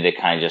it ended. It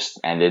kind of just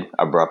ended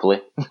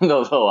abruptly, the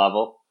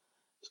level.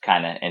 It's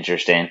kind of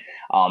interesting.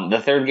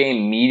 The third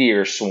game,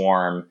 Meteor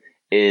Swarm,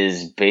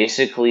 is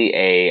basically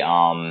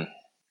a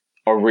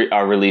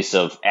release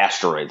of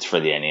Asteroids for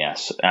the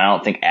NES. And I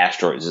don't think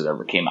Asteroids has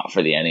ever came out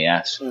for the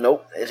NES.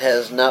 Nope, it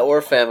has not, or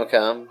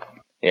Famicom.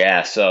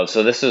 Yeah, so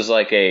this is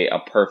a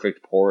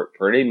perfect port,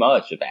 pretty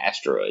much, of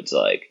Asteroids.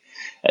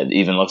 It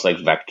even looks like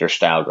vector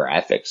style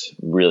graphics.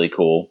 Really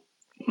cool.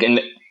 And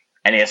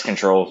NES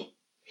controls.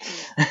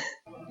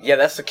 Yeah,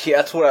 that's the key.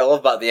 That's what I love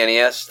about the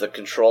NES, the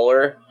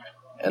controller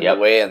and the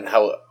way and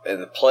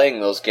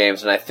playing those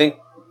games. And I think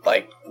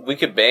we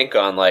could bank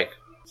on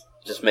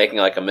just making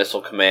a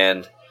Missile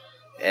Command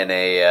and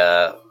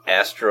a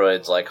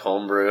Asteroids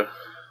homebrew.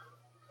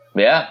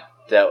 Yeah.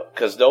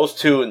 Because those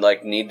two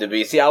need to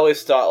be. See, I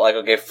always thought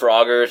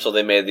Frogger, so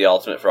they made the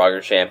Ultimate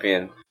Frogger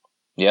Champion.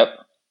 Yep.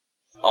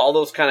 All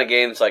those kind of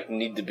games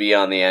need to be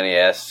on the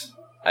NES,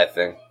 I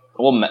think.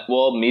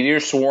 Well, Meteor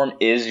Swarm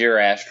is your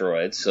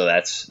Asteroids, so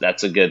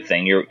that's a good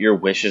thing. Your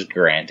wish is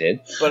granted,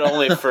 but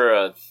only for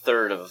a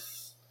third of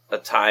a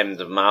timed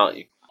amount.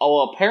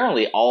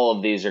 Apparently all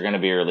of these are going to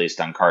be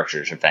released on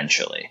cartridge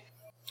eventually.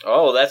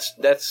 Oh,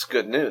 that's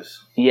good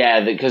news.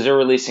 Yeah, because they're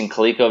releasing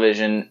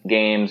ColecoVision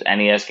games,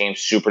 NES games,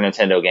 Super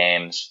Nintendo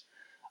games,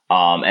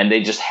 and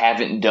they just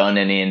haven't done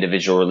any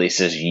individual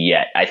releases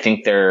yet. I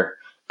think they're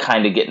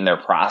kind of getting their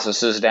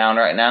processes down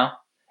right now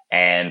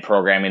and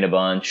programming a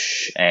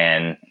bunch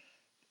and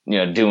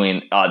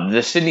doing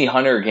the Sydney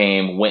Hunter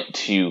game went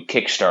to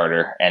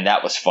Kickstarter and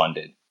that was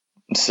funded.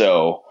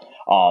 So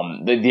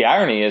the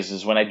irony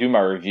is when I do my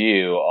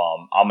review,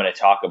 I'm going to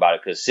talk about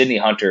it because Sydney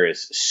Hunter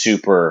is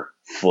super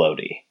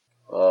floaty.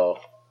 Oh,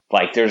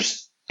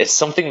 it's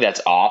something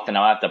that's off, and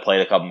I'll have to play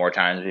it a couple more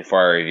times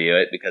before I review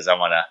it because I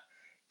want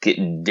to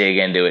dig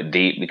into it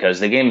deep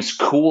because the game's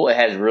cool. It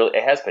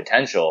has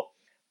potential.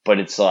 But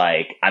it's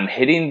I'm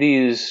hitting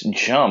these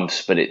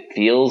jumps, but it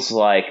feels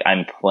like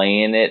I'm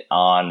playing it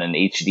on an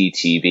HD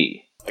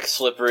TV.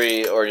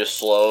 Slippery or just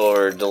slow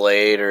or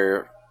delayed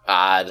or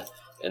odd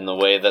in the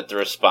way that the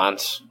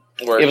response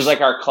works. It was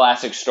like our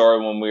classic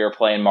story when we were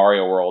playing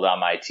Mario World on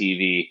my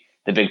TV,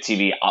 the big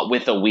TV,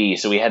 with the Wii.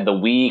 So we had the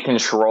Wii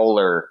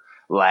controller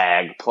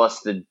lag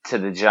plus the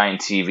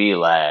giant TV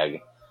lag.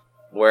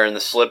 Wearing the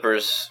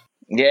slippers.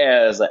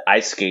 Yeah, it was like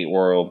Ice Skate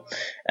World.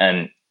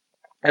 And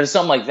it was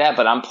something like that,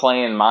 but I'm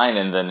playing mine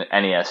in the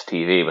NES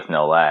TV with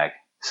no lag.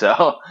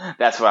 So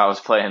that's what I was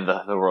playing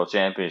the World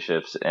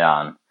Championships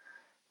on.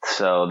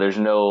 So there's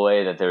no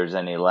way that there's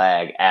any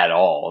lag at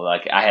all.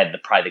 I had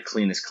probably the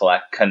cleanest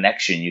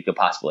connection you could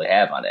possibly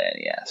have on the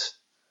NES.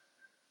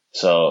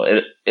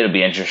 So it'll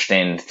be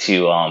interesting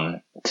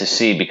to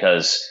see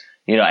because,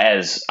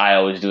 as I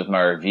always do with my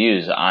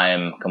reviews,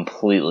 I'm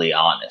completely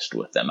honest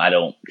with them. I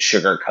don't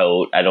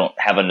sugarcoat. I don't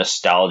have a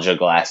nostalgia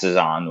glasses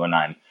on when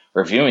I'm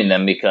reviewing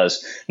them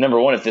because, number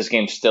one, if this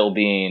game's still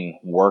being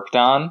worked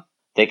on,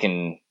 they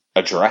can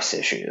address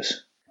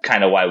issues.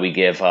 Kind of why we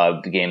give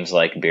games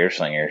like Beer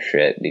Slinger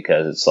shit,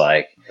 because it's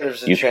like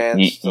there's a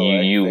chance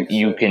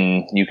you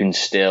can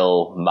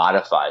still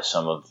modify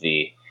some of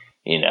the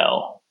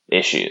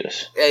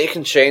issues. Yeah, you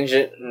can change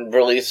it and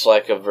release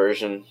like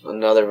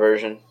another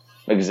version,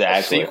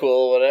 exactly, a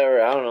sequel,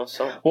 whatever. I don't know.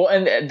 So well,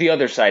 and the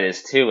other side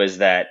is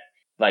that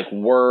like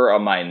we're a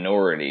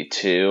minority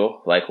too.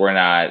 Like we're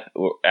not.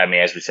 I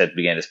mean, as we said at the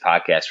beginning of this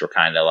podcast, we're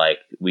kind of like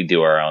we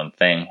do our own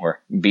thing. We're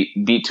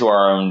beat to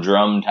our own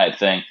drum type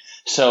thing.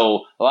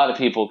 So a lot of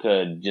people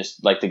could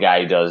just, like the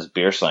guy who does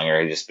Beer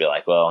Slinger, just be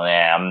like, well,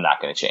 I'm not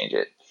going to change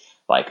it.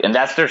 Like, and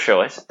that's their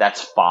choice.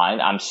 That's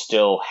fine. I'm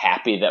still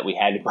happy that we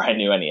had a brand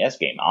new NES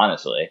game,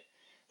 honestly.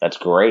 That's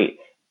great.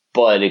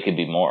 But it could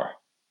be more.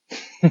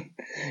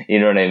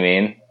 You know what I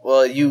mean?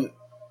 Well, you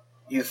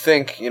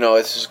think,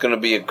 this is going to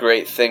be a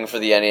great thing for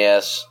the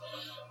NES.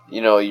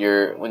 When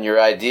your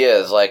idea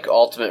is like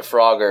Ultimate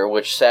Frogger,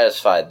 which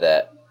satisfied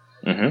that.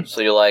 Mm-hmm. So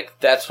you're like,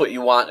 that's what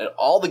you want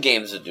all the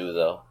games to do,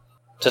 though.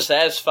 To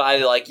satisfy,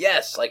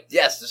 yes,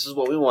 this is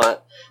what we want.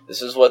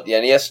 This is what the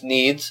NES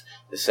needs.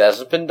 This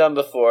hasn't been done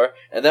before.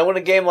 And then when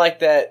a game like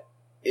that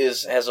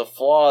has a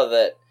flaw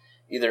that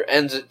either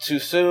ends it too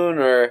soon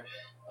or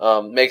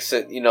makes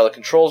it, the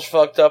controls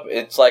fucked up,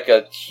 it's like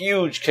a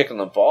huge kick in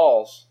the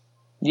balls.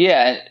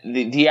 Yeah,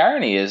 the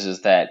irony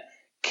is that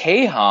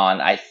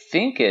Kahan, I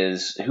think,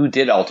 who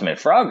did Ultimate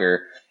Frogger,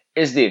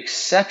 is the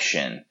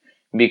exception.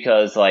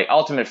 Because, like,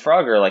 Ultimate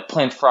Frogger, like,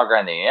 playing Frogger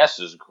on the NES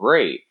is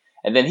great.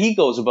 And then he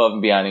goes above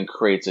and beyond and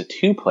creates a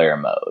 2-player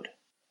mode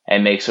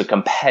and makes a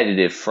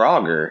competitive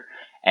Frogger.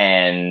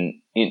 And,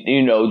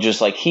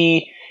 just like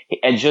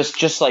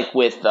just like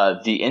with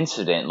the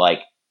incident,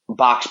 like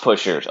box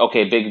pushers.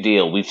 Okay, big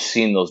deal. We've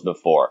seen those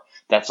before.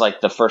 That's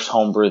like the first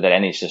homebrew that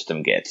any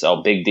system gets.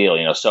 Oh, big deal,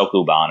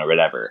 Sokuban or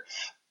whatever.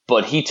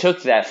 But he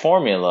took that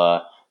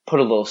formula,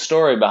 put a little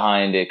story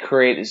behind it,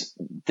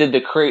 did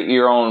the create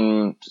your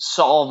own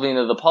solving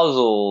of the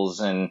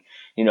puzzles and,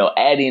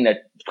 adding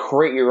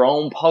create your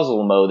own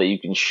puzzle mode that you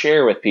can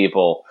share with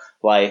people.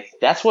 Like,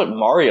 that's what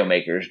Mario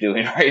Maker is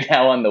doing right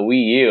now on the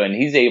Wii U, and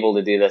he's able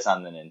to do this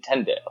on the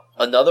Nintendo.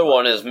 Another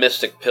one is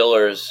Mystic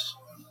Pillars.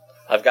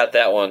 I've got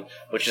that one,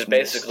 which is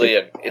basically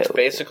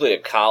a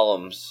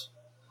Columns.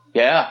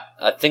 Yeah.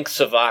 I think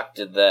Savak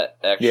did that,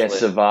 actually. Yeah,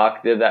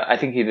 Savak did that. I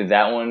think he did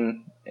that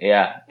one.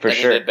 Yeah, for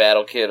sure. He did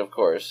Battle Kid, of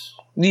course.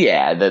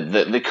 Yeah,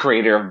 the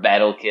creator of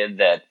Battle Kid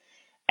that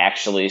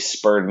actually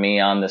spurred me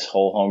on this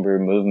whole homebrew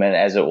movement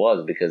as it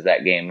was, because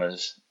that game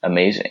was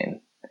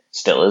amazing.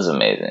 Still is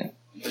amazing.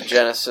 The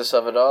genesis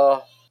of it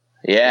all.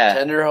 Yeah.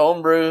 Tender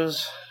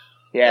homebrews.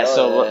 Yeah,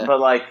 but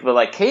like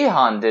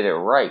Kahan did it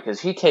right, because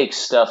he takes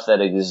stuff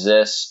that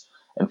exists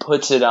and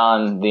puts it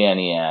on the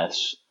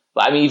NES.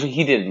 I mean,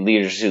 he did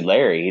Leisure Suit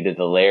Larry. He did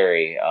the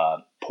Larry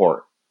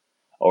port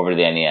over to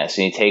the NES.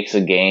 And he takes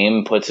a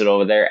game, puts it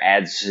over there,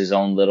 adds his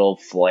own little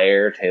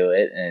flair to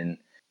it, and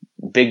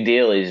big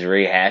deal, he's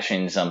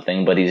rehashing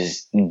something, but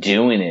he's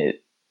doing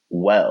it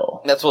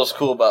well. That's what's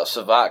cool about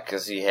Savak,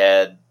 because he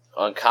had,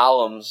 on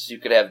Columns, you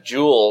could have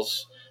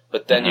jewels,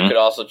 but then you could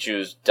also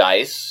choose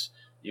dice,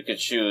 you could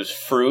choose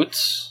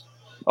fruits.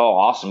 Oh,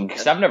 awesome,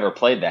 because I've never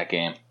played that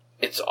game.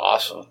 It's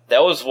awesome.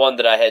 That was one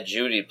that I had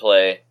Judy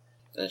play,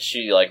 and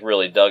she,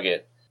 really dug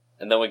it.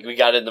 And then we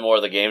got into more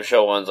of the game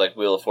show ones, like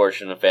Wheel of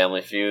Fortune and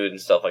Family Feud and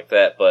stuff like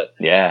that, but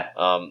yeah,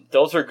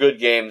 those are good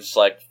games,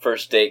 like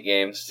first date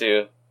games,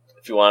 too.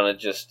 If you want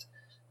to just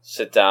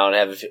sit down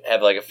and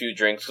have a few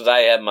drinks, because I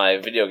had my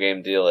video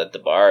game deal at the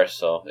bar,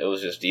 so it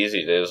was just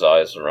easy. It was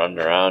always running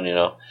around,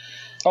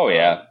 Oh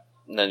yeah,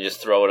 and then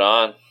just throw it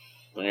on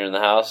when you're in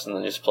the house, and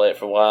then just play it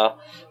for a while.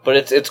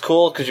 But it's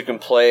cool because you can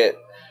play it.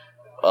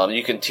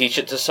 You can teach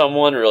it to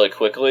someone really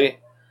quickly,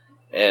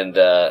 and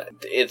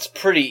it's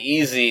pretty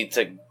easy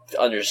to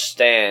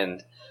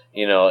understand.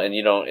 And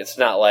it's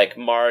not like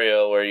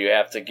Mario where you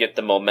have to get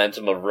the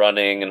momentum of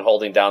running and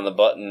holding down the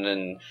button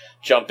and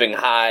jumping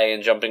high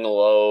and jumping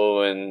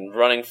low and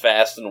running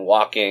fast and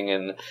walking.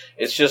 And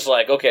it's just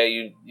like,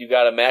 okay, you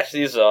got to match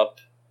these up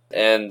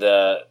and,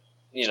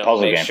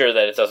 make sure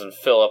that it doesn't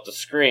fill up the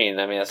screen.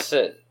 I mean, that's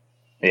it.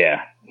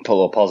 Yeah. A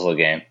little puzzle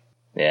game.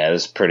 Yeah, it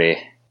was pretty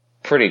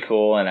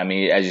cool. And I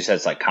mean, as you said,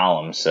 it's like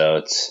Columns.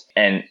 So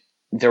and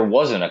there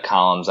wasn't a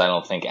Columns, I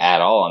don't think,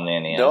 at all on the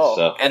NES. No,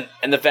 so.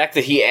 and the fact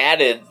that he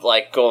added,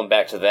 going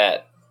back to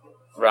that,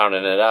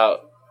 rounding it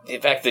out, the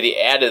fact that he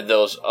added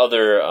those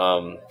other,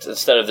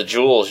 instead of the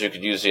jewels, you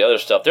could use the other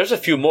stuff. There's a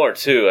few more,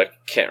 too. I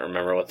can't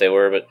remember what they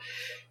were, but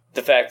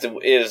the fact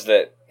is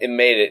that it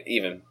made it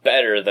even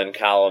better than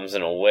Columns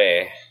in a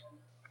way.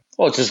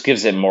 Well, it just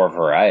gives it more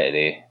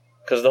variety.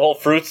 Because the whole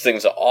fruits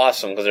thing's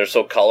awesome, because they're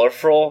so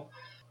colorful.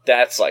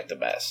 That's, the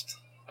best,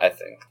 I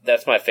think.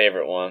 That's my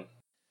favorite one.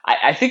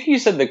 I think you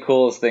said the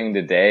coolest thing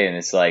today, and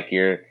it's like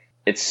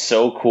it's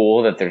so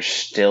cool that they're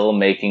still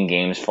making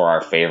games for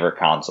our favorite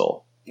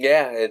console.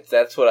 Yeah,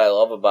 that's what I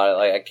love about it.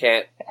 Like, I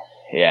can't...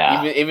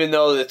 Yeah. Even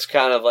though it's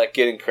kind of like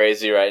getting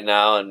crazy right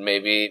now and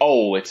maybe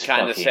it's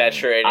kind of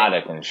saturating, out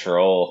of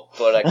control.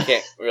 But I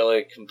can't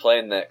really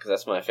complain that because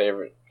that's my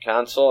favorite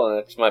console and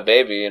it's my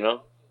baby, you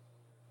know?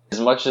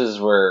 As much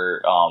as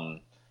we're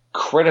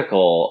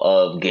critical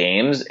of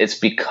games, it's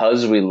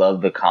because we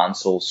love the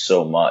console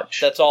so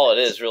much. That's all it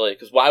is, really.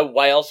 Because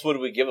why else would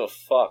we give a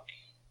fuck?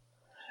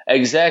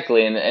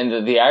 Exactly,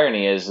 and the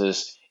irony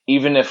is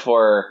even if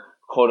we're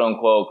quote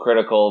unquote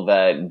critical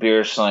that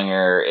Beer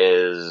Slinger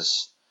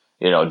is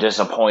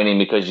disappointing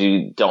because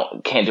you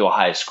can't do a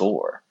high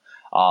score,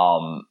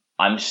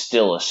 I'm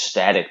still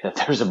ecstatic that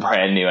there's a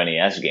brand new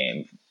NES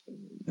game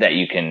that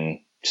you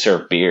can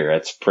serve beer.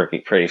 That's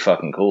pretty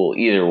fucking cool.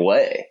 Either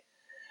way,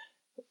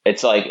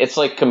 it's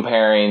like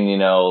comparing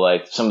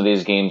like some of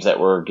these games that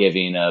we're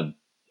giving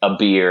a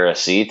B or a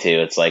C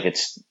to. It's like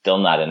it's still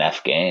not an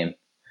F game.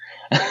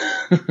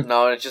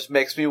 No, and it just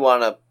makes me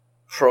want to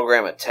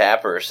program a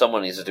Tapper.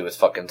 Someone needs to do a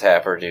fucking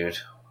Tapper, dude.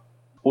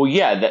 Well,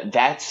 yeah,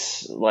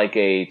 that's like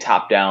a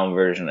top-down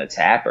version of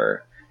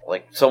Tapper.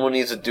 Like, someone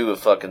needs to do a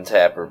fucking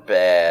Tapper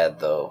bad,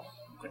 though.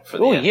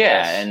 Oh,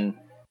 yeah, and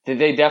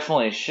they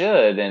definitely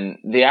should. And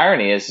the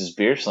irony is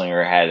Beer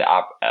Slinger had...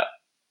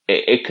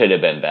 it could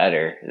have been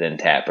better than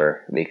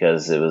Tapper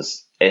because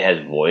it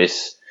has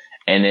voice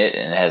in it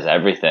and it has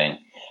everything.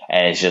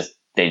 And it's just...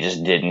 They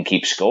just didn't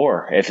keep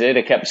score. If they'd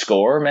have kept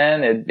score,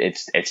 man,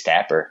 it's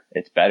Tapper.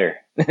 It's better.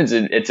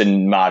 It's a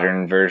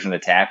modern version of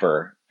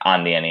Tapper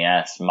on the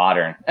NES.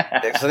 Modern.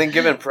 I think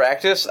given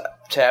practice,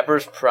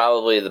 Tapper's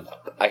probably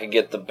I could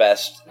get the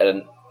best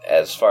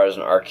as far as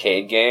an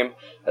arcade game.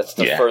 That's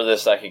the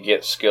furthest I could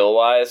get skill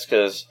wise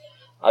because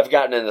I've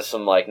gotten into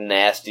some like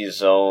nasty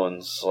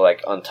zones,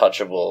 like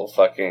untouchable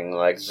fucking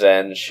like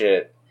Zen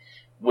shit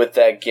with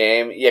that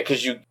game. Yeah,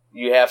 because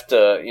you have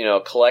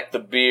to collect the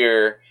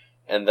beer.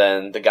 And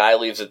then the guy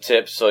leaves a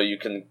tip so you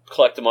can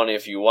collect the money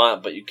if you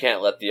want, but you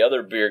can't let the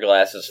other beer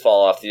glasses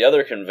fall off the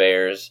other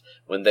conveyors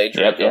when they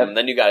drink them. And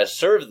then you got to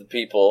serve the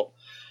people,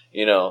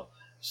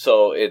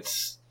 So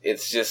it's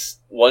just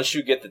once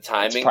you get the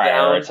timing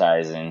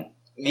prioritizing. down.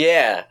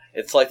 Yeah,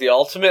 it's like the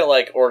ultimate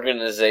like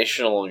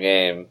organizational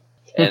game.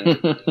 And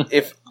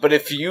if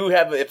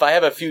I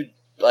have a few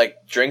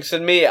like drinks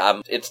in me,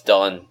 it's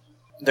done.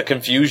 The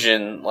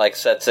confusion like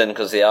sets in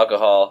because the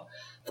alcohol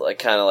like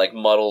kind of like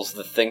muddles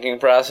the thinking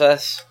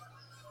process.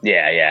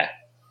 Yeah.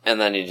 And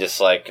then you just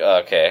like,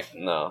 okay,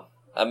 no.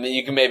 I mean,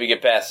 you can maybe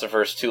get past the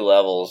first 2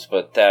 levels,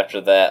 but after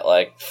that,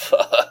 like,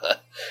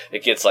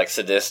 it gets like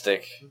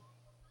sadistic.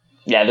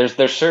 Yeah,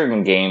 there's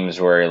certain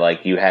games where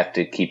like you have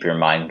to keep your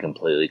mind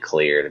completely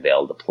clear to be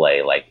able to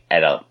play like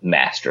at a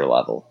master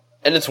level.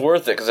 And it's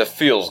worth it because it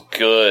feels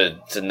good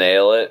to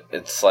nail it.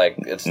 It's like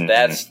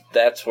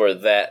that's where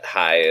that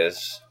high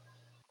is.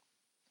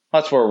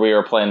 That's where we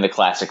were playing the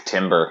classic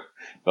Timber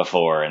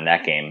before, and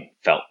that game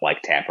felt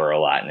like Tapper a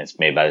lot, and it's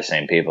made by the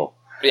same people.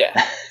 Yeah.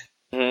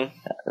 Mm-hmm.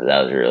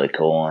 That was a really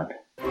cool one.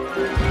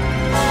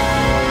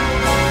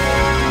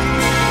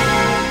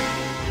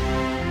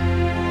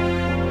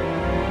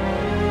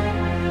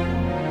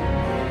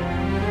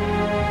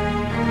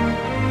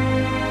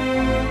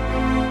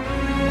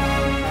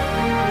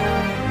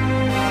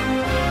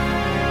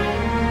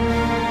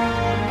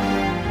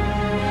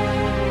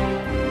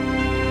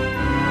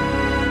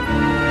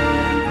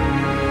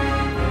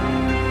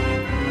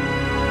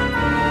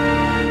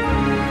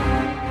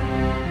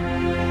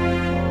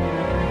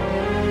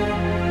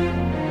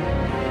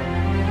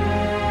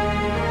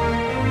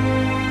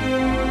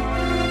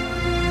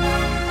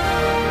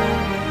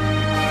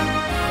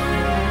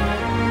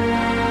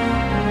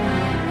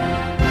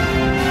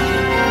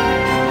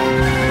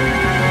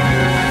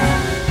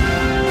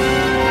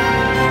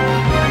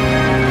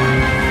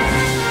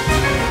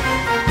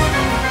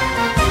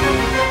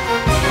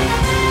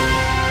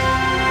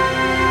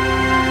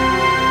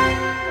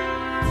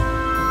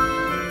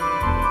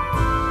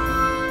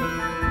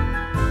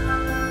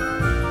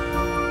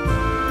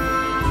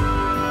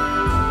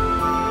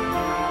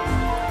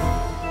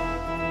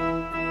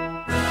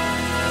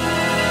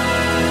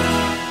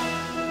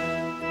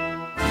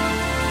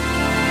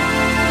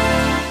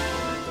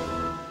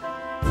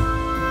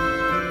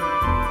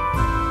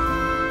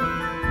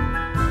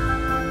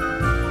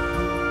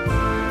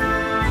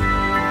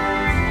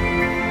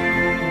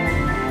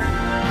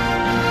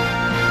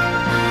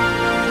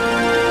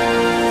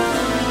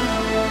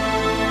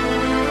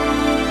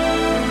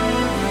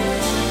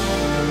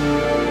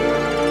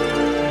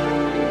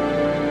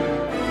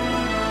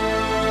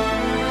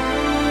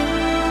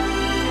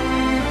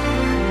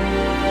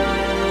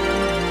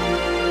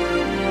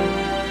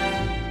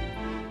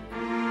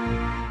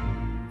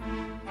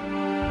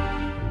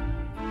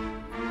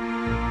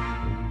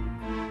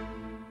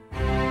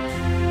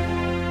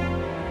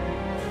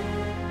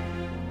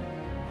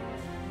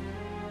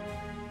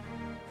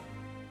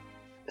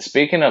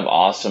 Speaking of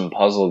awesome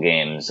puzzle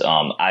games,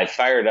 I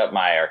fired up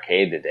my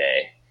arcade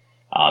today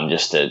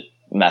just to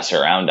mess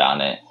around on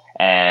it.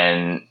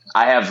 And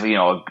I have,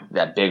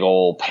 that big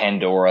old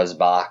Pandora's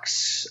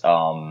box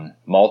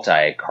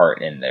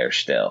multi-cart in there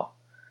still.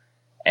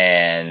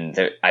 And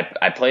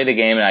I played a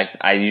game, and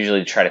I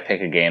usually try to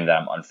pick a game that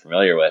I'm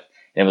unfamiliar with.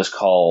 And it was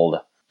called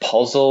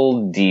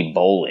Puzzle de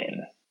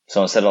Bowling.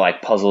 So instead of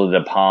like Puzzle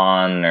de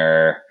Pawn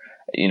or,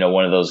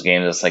 one of those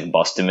games that's like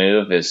Bust a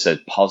Move, it's a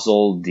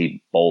Puzzle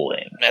de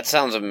Bowling. That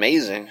sounds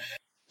amazing.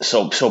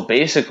 So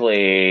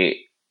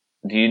basically,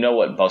 do you know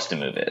what Bust a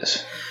Move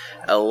is?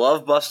 I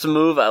love Bust a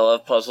Move. I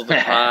love Puzzle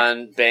de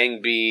Pawn,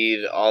 Bang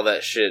Bead, all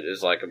that shit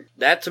is like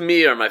that to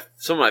me are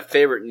some of my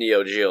favorite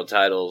Neo Geo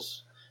titles.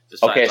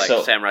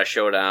 Besides Samurai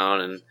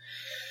Showdown and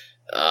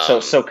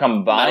so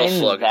combine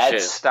that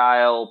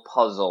style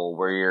puzzle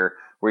where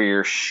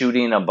you're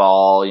shooting a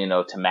ball,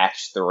 to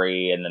match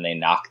 3, and then they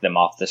knock them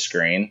off the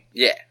screen.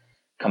 Yeah.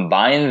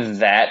 Combine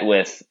that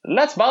with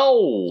Let's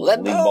Bowl.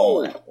 Let's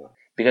Bowl.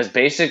 Because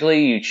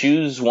basically you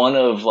choose one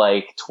of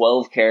like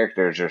 12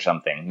 characters or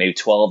something, maybe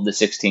 12 to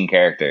 16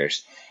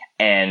 characters,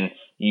 and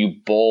you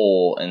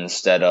bowl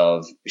instead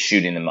of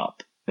shooting them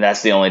up. And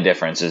that's the only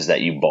difference, is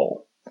that you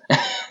bowl.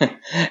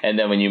 And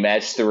then when you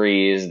match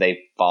 3s,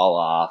 they fall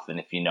off. And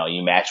if you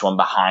match one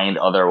behind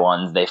other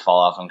ones, they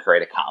fall off and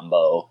create a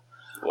combo.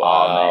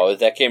 Wow. Did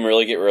that game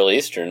really get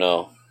released or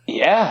no?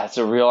 Yeah, it's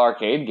a real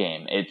arcade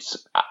game. It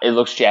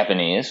looks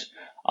Japanese.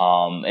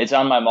 It's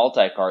on my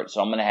multi-cart, so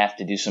I'm going to have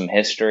to do some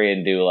history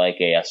and do like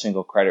a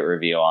single credit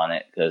review on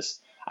it, because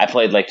I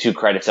played like 2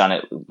 credits on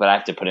it, but I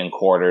have to put in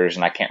quarters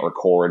and I can't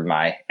record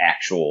my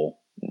actual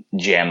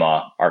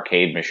JAMA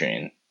arcade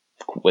machine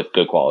with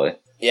good quality.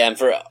 Yeah, and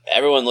for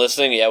everyone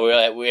listening,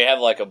 we have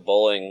like a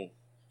bowling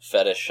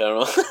fetish. I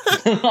don't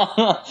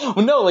know.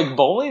 Well, no, like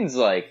bowling's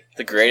like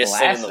the greatest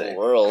classic thing in the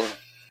world.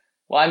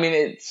 Well, I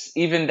mean,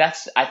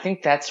 I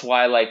think that's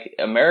why like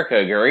America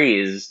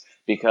agrees,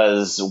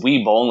 because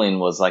Wii Bowling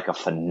was like a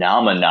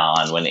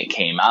phenomenon when it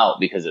came out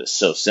because it was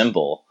so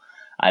simple.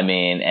 I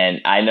mean,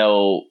 and I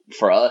know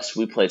for us,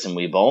 we played some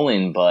Wii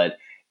Bowling, but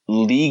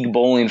League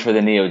Bowling for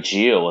the Neo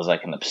Geo was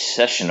like an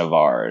obsession of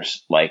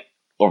ours, like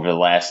over the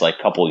last like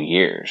couple of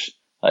years.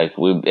 And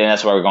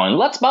that's why we're going,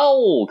 let's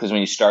bowl! Because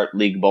when you start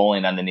League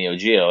Bowling on the Neo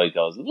Geo, it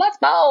goes, let's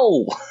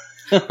bowl!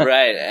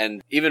 Right,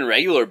 and even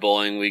regular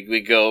bowling,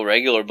 we go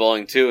regular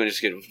bowling too and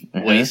just get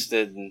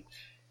wasted. And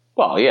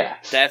well, yeah.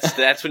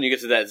 That's when you get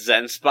to that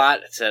Zen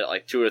spot. It's at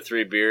like 2 or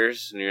 3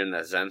 beers, and you're in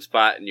that Zen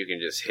spot, and you can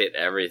just hit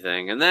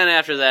everything. And then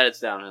after that, it's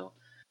downhill.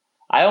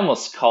 I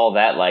almost call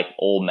that like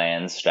old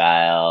man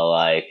style.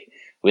 Like,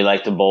 we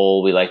like to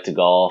bowl, we like to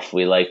golf,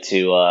 we like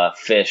to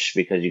fish,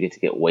 because you get to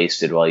get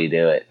wasted while you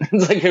do it.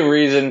 It's like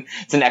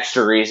it's an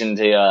extra reason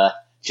to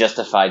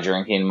justify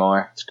drinking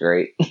more. It's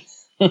great.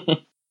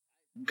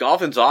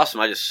 Golfing's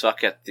awesome. I just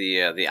suck at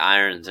the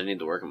irons. I need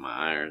to work on my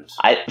irons.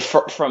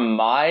 From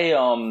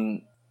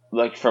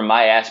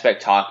my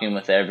aspect, talking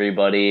with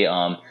everybody,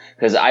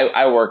 because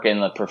I work in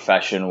the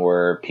profession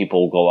where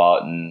people go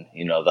out and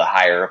the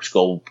higher ups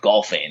go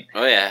golfing.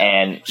 Oh yeah,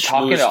 and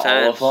talking to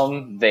all of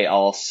them, they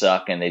all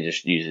suck and they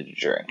just use it to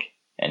drink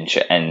and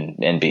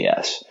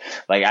BS.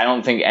 Like, I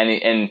don't think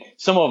and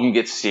some of them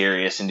get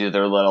serious and do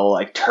their little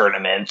like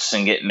tournaments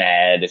and get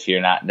mad if you're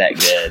not that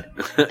good.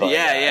 But,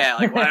 yeah.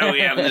 Like, why don't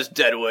we have this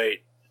dead weight?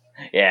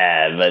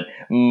 Yeah, but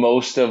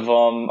most of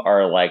them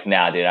are like,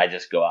 nah, dude, I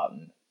just go out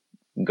and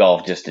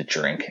golf just to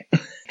drink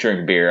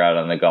beer out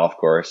on the golf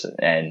course.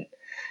 And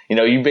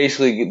they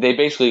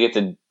basically get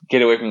to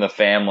get away from the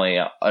family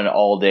an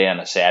all day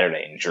on a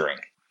Saturday and drink.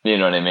 You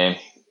know what I mean?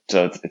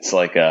 So it's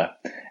like a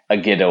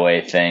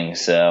getaway thing.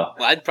 So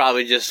well,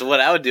 what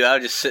I would do, I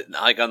would just sit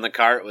like on the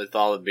cart with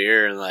all the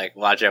beer and like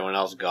watch everyone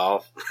else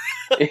golf.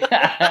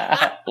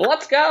 Yeah.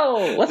 Let's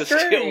go. Let's just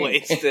drink. Get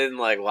wasted and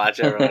like watch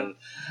everyone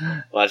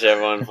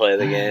play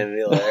the game.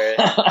 Be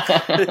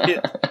hilarious.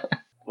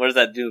 What does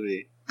that do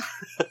me?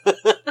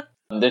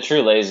 The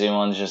true lazy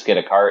ones just get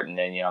a cart and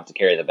then you don't have to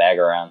carry the bag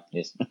around.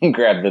 You just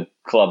grab the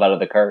club out of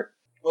the cart.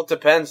 Well, it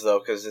depends though,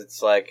 because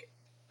it's like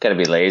gotta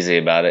be lazy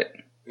about it.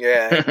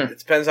 Yeah, it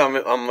depends on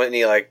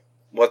many like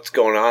what's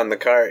going on in the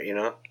cart.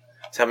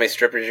 It's how many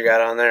strippers you got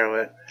on there.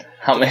 What?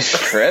 How many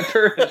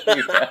strippers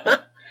you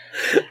got?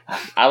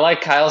 I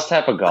like Kyle's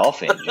type of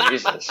golfing.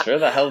 Jesus, where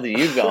the hell do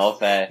you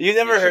golf at? You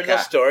never heard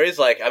those stories?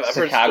 Like I've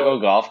heard Chicago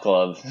Golf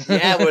Club.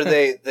 Yeah, where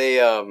they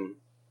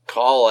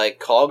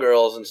call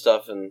girls and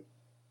stuff, and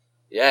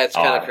yeah, it's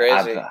kind of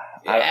crazy.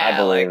 I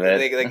believe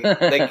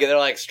it. They're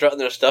like strutting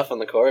their stuff on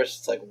the course.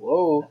 It's like,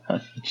 whoa.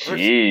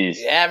 Jeez.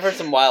 Yeah, I've heard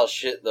some wild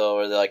shit though,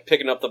 where they're like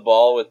picking up the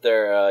ball with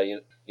their,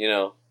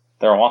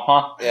 their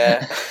wah-wah?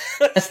 Yeah,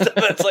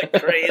 that's like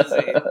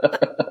crazy.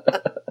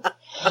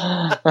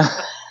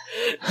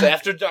 It's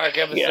After Dark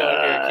episode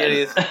here,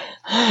 kiddies.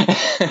 I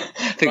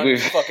think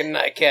we've fucking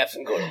nightcaps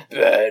and go to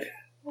bed.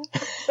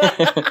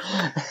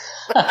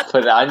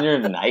 Put on your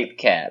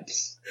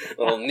nightcaps.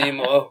 Little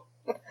Nemo.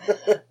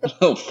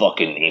 Oh,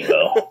 fucking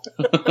Nemo.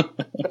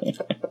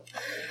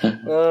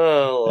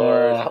 Oh,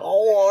 Lord.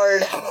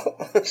 Oh,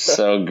 Lord.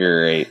 So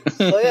great.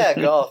 So, yeah,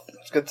 golf.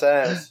 It's good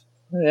times.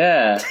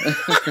 Yeah.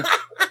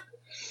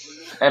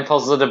 And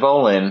Puzzle de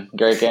Bowling,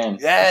 great game.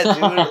 Yeah,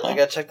 dude, I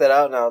gotta check that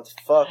out now. What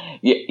the fuck?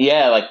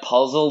 Yeah, like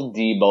Puzzle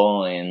de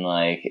Bowling,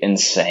 like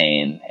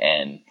insane.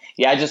 And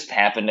yeah, I just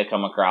happened to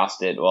come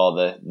across it while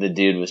the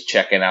dude was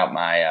checking out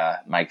my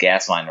my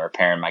gas line,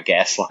 repairing my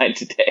gas line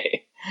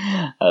today.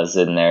 I was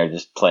sitting there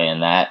just playing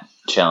that,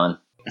 chilling.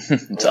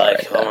 It's all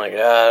right, oh my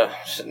god, I'm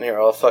sitting here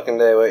all fucking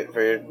day waiting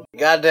for you.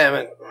 God damn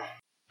it.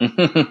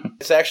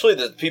 It's actually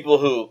the people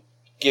who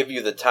give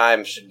you the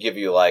time should give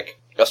you like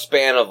a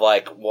span of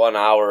like 1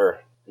 hour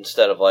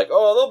instead of like,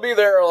 oh, they'll be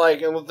there like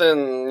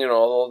within,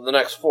 the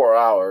next 4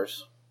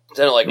 hours.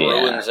 Then it like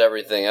ruins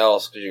everything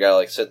else because you gotta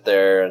like sit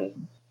there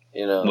and,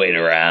 wait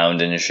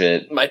around and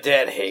shit. My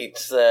dad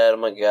hates that. Oh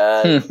my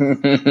god.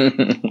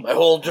 My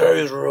whole day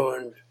is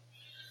ruined.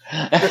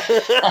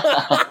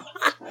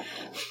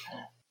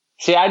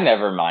 See, I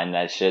never mind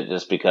that shit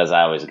just because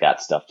I always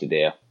got stuff to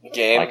do.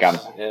 Games? Like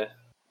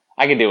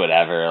I can do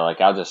whatever.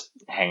 Like, I'll just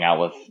hang out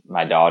with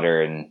my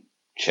daughter and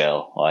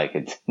chill.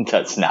 Like,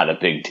 that's not a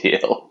big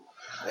deal.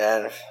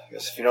 Yeah, I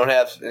guess if you don't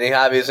have any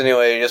hobbies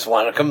anyway, you just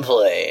want to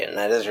complain.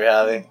 That is your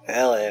hobby.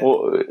 Hell yeah.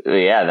 Well,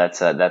 yeah, that's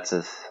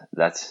his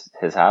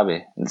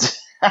hobby.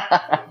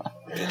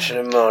 Bitching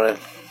and moaning.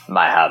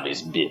 My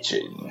hobby's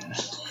bitching.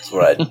 That's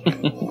what I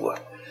do.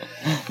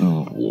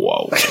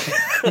 Whoa.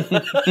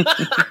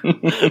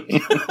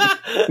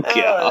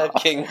 God.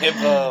 King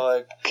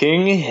Hippo.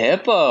 King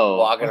Hippo.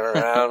 Walking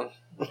around.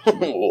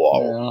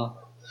 Whoa.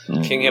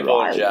 Yeah. King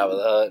Hippo and Jabba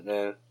the Hutt,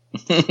 man.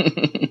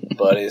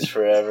 Buddies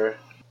forever.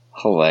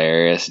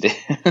 Hilarious, dude.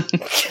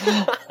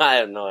 I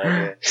have no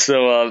idea.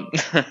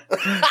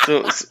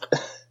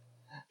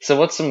 So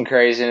what's some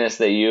craziness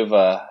that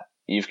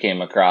you've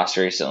came across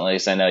recently?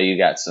 So I know you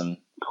got some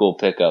cool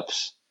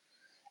pickups.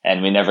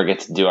 And we never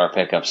get to do our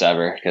pickups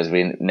ever because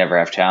we never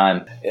have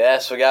time. Yeah,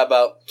 so we got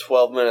about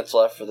 12 minutes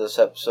left for this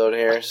episode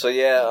here. So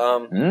yeah,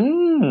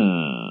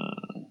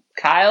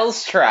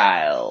 Kyle's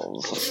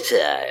Trials.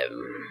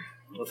 Time.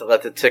 Let's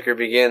let the ticker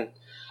begin.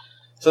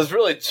 So there's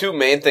really two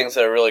main things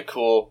that are really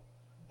cool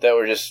that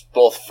were just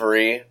both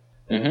free.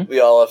 Mm-hmm. We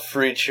all have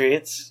free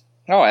treats.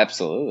 Oh,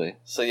 absolutely.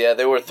 So yeah,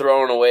 they were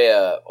throwing away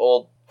a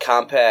old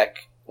compact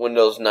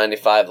Windows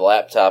 95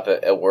 laptop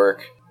at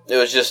work.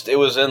 It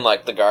was in,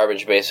 like, the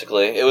garbage,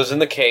 basically. It was in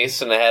the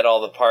case, and it had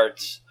all the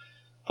parts,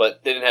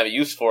 but they didn't have a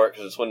use for it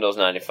because it's Windows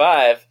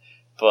 95,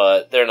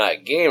 but they're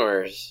not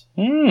gamers.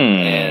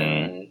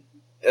 And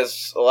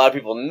as a lot of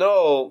people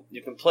know,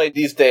 you can play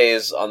these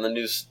days on the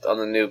new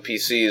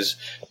PCs.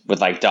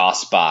 With, like,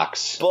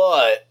 DOSBox.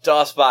 But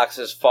DOSBox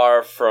is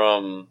far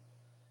from,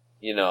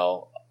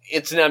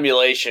 it's an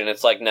emulation.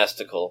 It's like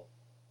Nesticle.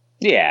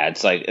 Yeah,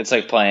 it's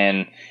like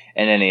playing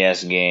an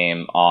NES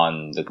game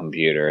on the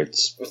computer.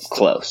 It's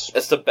close.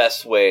 It's the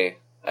best way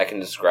I can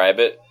describe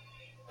it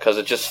because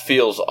it just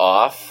feels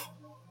off,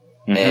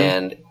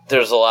 and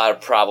there's a lot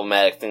of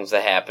problematic things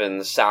that happen.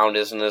 The sound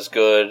isn't as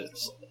good.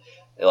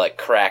 It like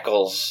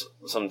crackles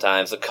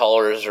sometimes. The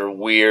colors are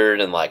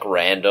weird and like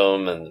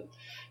random, and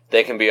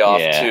they can be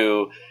off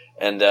too.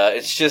 And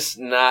it's just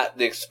not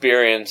the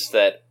experience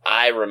that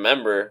I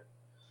remember.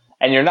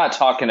 And you're not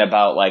talking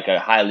about like a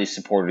highly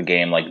supported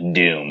game like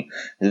Doom.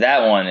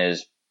 That one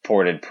is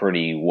ported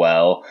pretty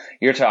well.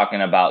 You're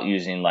talking about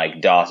using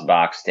like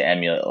DOSBox to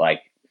emulate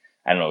like,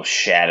 I don't know,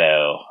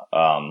 Shadow,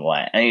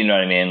 you know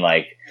what I mean?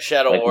 Like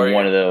Shadow Warrior.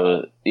 One of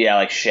those,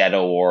 like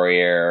Shadow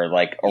Warrior, or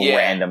like a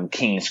random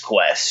King's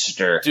Quest,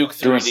 or Duke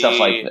 3D. Doing stuff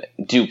like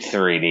Duke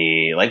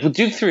 3D. Like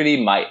Duke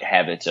 3D might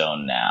have its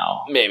own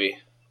now. Maybe.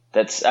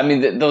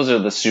 Those are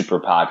the super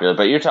popular,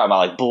 but you're talking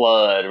about like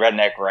Blood,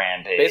 Redneck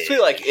Rampage. Basically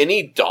like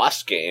any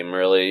DOS game,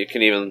 really. You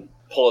can even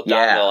pull it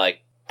down to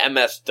like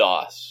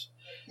MS-DOS,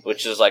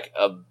 which is like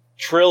a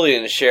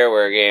trillion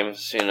shareware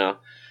games,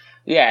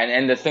 Yeah,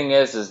 and the thing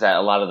is that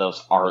a lot of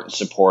those aren't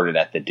supported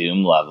at the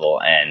Doom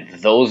level,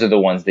 and those are the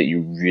ones that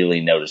you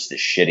really notice the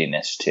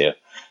shittiness to.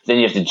 Then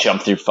you have to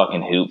jump through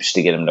fucking hoops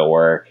to get them to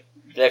work.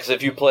 Yeah, because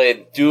if you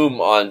play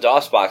Doom on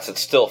DOSBox, it's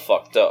still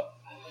fucked up.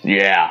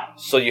 Yeah.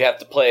 So you have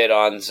to play it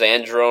on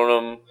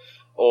Xandronum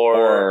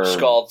or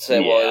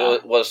Skulltag. Yeah. Well,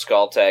 it was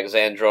Skulltag,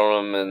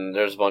 Xandronum, and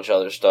there's a bunch of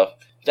other stuff.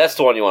 That's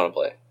the one you want to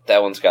play.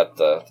 That one's got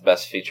the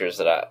best features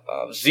that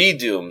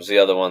Z-Doom's the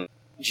other one.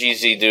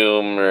 GZ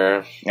Doom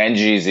and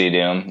GZ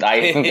Doom.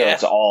 I think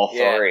that's all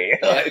three.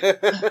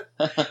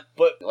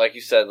 But like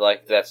you said,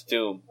 like that's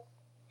Doom.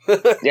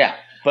 Yeah.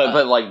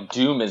 But like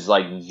Doom is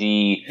like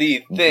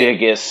the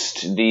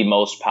biggest, the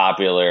most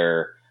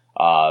popular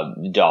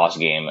DOS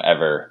game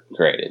ever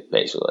created,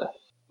 basically.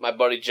 My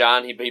buddy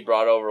John, he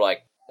brought over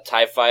like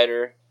TIE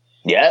Fighter.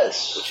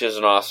 Yes. Which is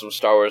an awesome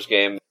Star Wars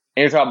game.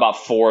 And you're talking about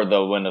for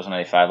the Windows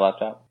 95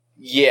 laptop?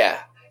 Yeah.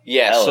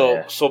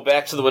 So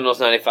back to the Windows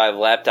 95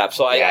 laptop.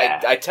 So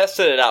I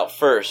tested it out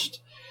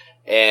first,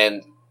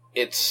 and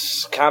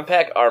it's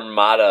Compact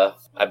Armada,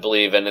 I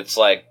believe, and it's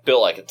like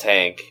built like a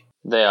tank.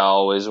 They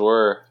always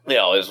were.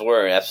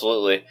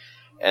 Absolutely.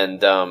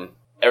 And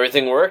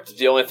everything worked.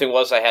 The only thing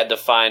was I had to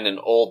find an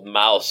old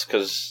mouse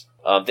because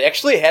they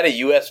actually had a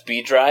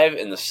USB drive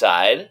in the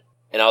side,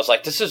 and I was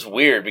like, this is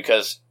weird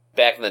because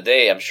back in the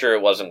day, I'm sure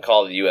it wasn't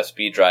called a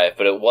USB drive,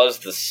 but it was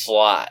the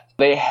slot.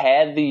 They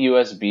had the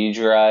USB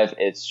drive.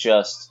 It's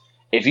just,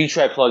 if you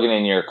try plugging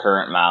in your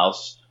current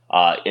mouse,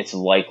 it's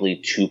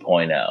likely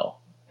 2.0.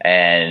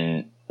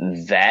 And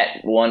that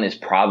one is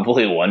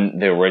probably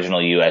the original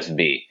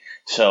USB.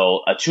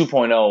 So a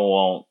 2.0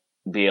 won't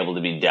be able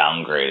to be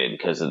downgraded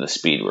because of the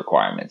speed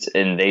requirements.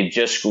 And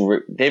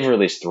they've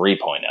released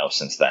 3.0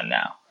 since then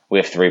now. We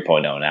have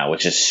 3.0 now,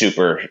 which is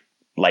super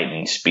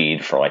lightning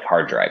speed for like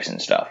hard drives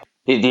and stuff.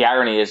 The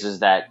irony is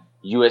that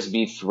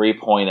USB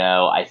 3.0,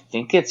 I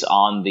think it's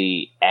on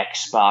the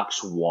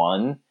Xbox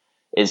One,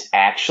 is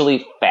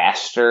actually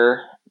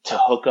faster to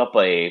hook up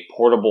a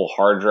portable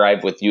hard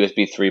drive with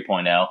USB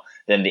 3.0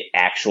 than the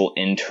actual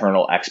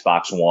internal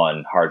Xbox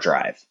One hard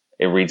drive.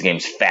 It reads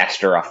games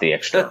faster off the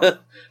external.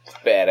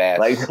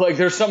 Badass. Like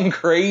there's something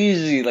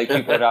crazy like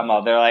people are talking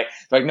about. They're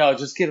like no,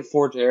 just get a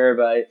 4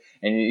 terabyte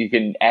and you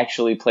can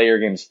actually play your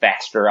games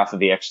faster off of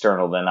the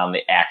external than on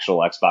the actual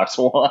Xbox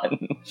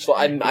One. So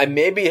I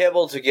may be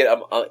able to get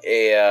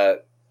a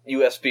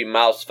USB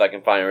mouse if I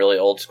can find a really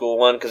old school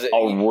one.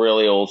 A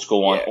really old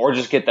school one. Yeah. Or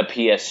just get the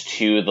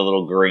PS2, the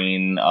little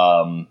green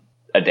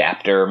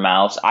adapter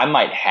mouse. I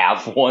might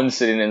have one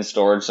sitting in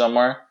storage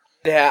somewhere.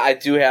 Yeah, I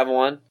do have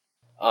one.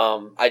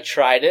 I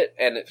tried it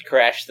and it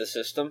crashed the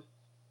system.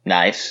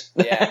 Nice.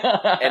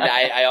 Yeah. And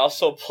I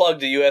also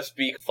plugged a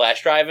USB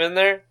flash drive in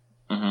there.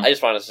 Mm-hmm. I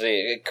just wanted to see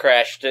it. It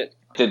crashed it.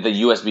 Did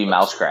the USB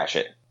mouse crash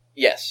it?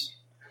 Yes.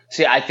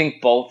 See, I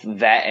think both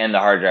that and the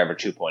hard drive are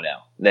 2.0.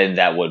 Then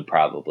that would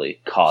probably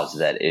cause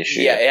that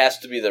issue. Yeah, it has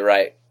to be the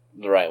right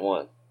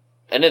one.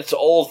 And it's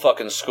old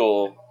fucking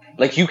school.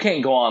 Like, you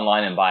can't go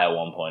online and buy a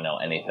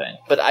 1.0 anything.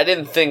 But I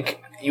didn't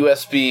think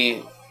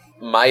USB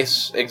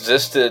mice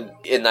existed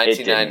in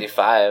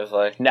 1995.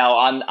 Like, now,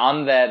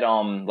 on that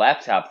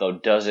laptop, though,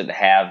 does it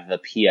have the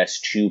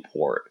PS2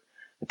 port?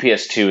 The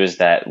PS2 is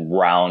that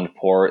round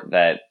port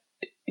that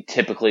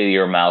typically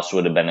your mouse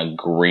would have been a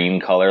green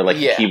color. Like,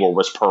 the keyboard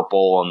was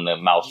purple and the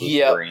mouse was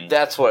green. Yeah,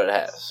 that's what it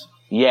has.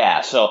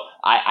 Yeah, so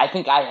I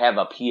think I have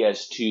a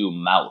PS2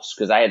 mouse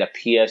because I had a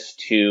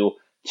PS2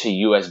 to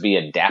USB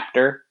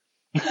adapter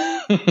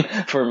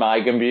for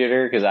my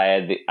computer because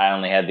I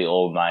only had the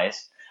old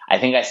mice. I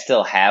think I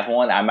still have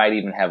one. I might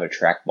even have a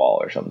trackball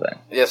or something.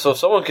 Yeah, so if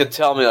someone could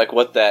tell me like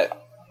what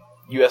that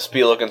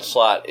USB looking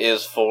slot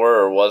is for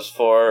or was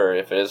for, or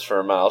if it is for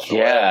a mouse or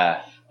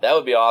whatever, that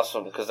would be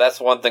awesome because that's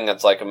one thing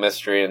that's like a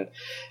mystery and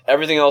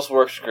everything else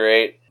works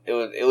great.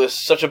 It was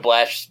such a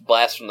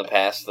blast from the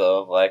past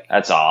though. Like,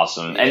 that's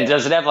awesome. Yeah. And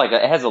does it have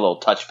it has a little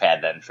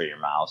touchpad then for your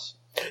mouse?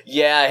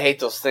 Yeah, I hate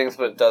those things,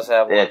 but it does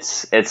have one.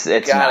 It's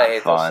God, not I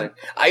hate fun. Those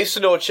things. I used to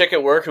know a chick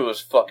at work who was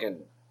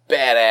fucking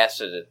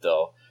badass at it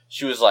though.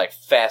 She was like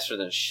faster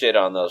than shit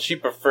on those. She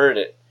preferred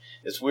it.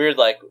 It's weird,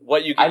 like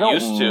what you get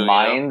used to. I don't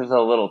mind the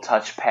little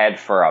touchpad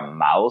for a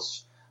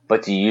mouse,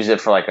 but to use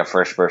it for like a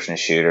first-person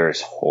shooter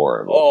is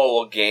horrible. Oh,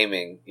 well,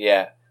 gaming,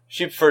 yeah.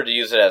 She preferred to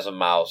use it as a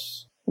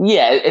mouse.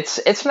 Yeah,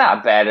 it's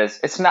not bad as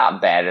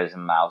a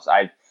mouse.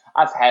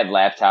 I've had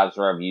laptops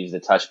where I've used the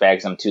touchpad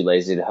because I'm too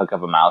lazy to hook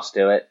up a mouse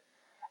to it,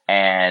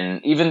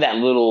 and even that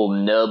little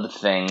nub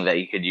thing that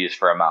you could use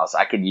for a mouse,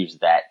 I could use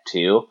that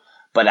too.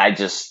 But I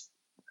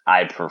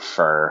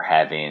prefer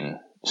having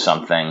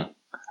something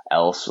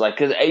else, like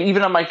because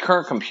even on my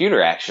current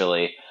computer,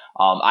 actually,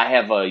 I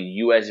have a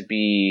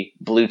USB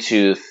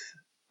Bluetooth,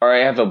 or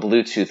I have a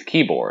Bluetooth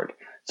keyboard.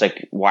 It's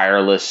like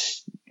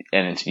wireless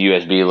and it's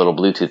USB little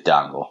Bluetooth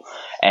dongle,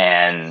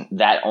 and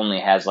that only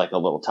has like a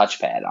little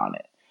touchpad on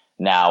it.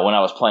 Now, when I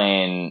was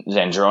playing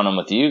Zandronum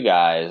with you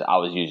guys, I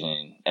was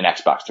using an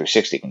Xbox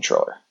 360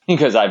 controller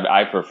because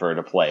I prefer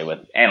to play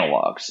with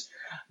analogs,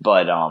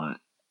 but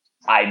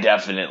I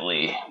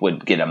definitely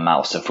would get a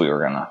mouse if we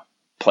were gonna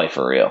play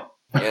for real.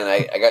 And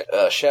I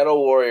got Shadow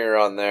Warrior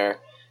on there.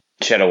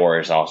 Shadow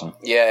Warrior is awesome.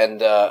 Yeah,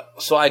 and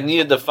so I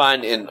needed to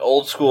find an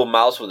old school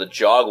mouse with a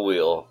jog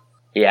wheel.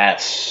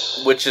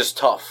 Yes. Which is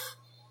tough.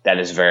 That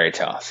is very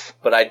tough.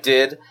 But I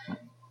did,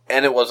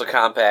 and it was a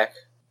compact.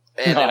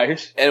 And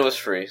nice. And it was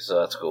free, so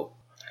that's cool.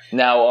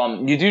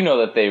 Now, you do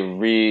know that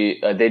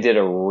they did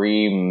a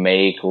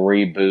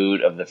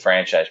reboot of the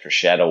franchise for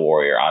Shadow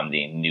Warrior on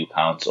the new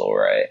console,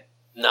 right?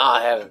 No,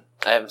 I haven't.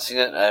 I haven't seen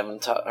it. I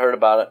haven't heard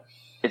about it.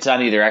 It's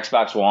on either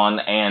Xbox One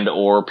and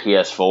or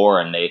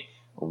PS4,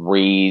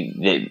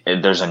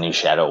 and there's a new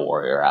Shadow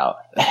Warrior out,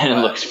 and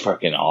it looks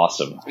freaking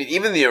awesome. I mean,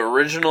 even the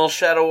original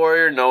Shadow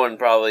Warrior,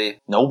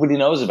 nobody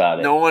knows about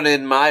it. No one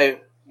in my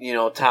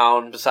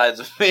town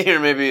besides me, or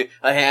maybe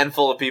a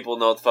handful of people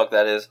know what the fuck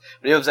that is.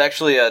 But it was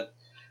actually a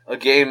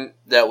game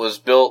that was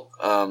built.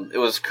 It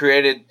was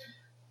created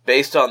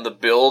based on the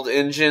Build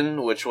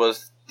engine, which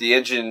was the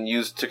engine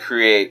used to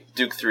create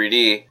Duke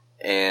 3D.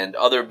 And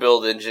other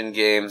Build engine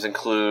games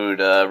include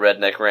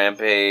Redneck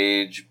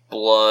Rampage,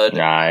 Blood.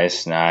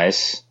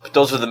 Nice. But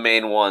those are the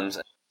main ones.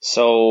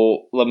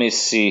 So, let me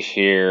see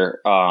here.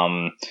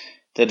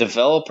 The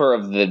developer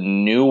of the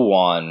new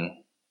one,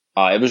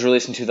 it was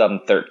released in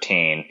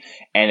 2013,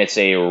 and it's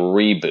a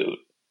reboot.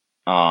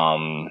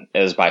 It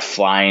was by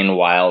Flying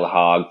Wild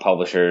Hog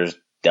Publishers,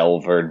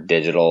 Delver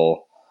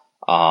Digital.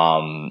 I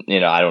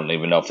don't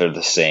even know if they're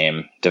the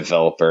same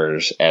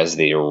developers as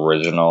the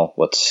original.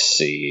 Let's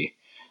see.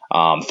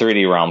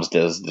 3D Realms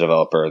is the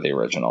developer of the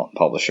original.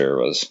 Publisher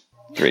was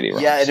 3D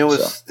Realms. Yeah, and it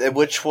was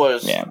which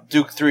was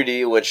Duke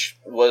 3D, which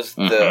was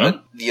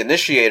the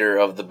initiator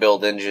of the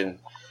build engine.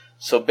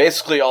 So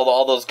basically,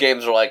 all those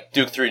games are like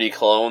Duke 3D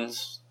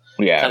clones.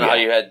 Yeah, kind of how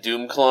you had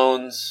Doom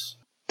clones.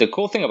 The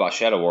cool thing about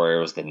Shadow Warrior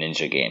was the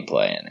ninja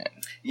gameplay in it.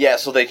 Yeah,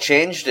 so they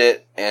changed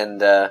it,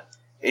 and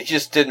it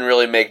just didn't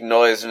really make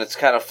noise. And it's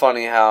kind of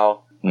funny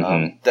how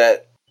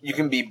that you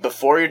can be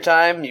before your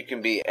time, you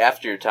can be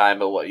after your time,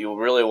 but what you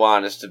really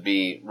want is to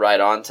be right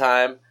on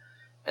time.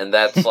 And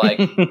that's like,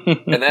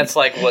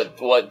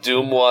 what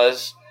Doom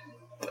was,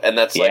 and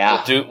that's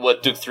like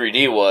what Duke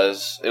 3D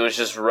was. It was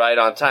just right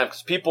on time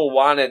because people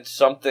wanted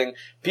something.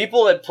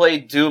 People had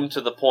played Doom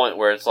to the point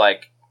where it's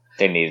like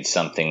they needed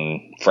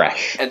something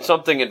fresh and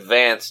something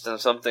advanced and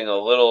something a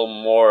little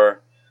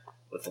more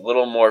with a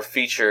little more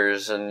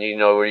features, and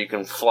where you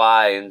can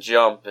fly and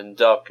jump and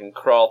duck and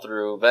crawl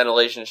through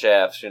ventilation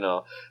shafts.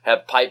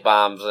 Have pipe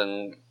bombs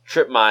and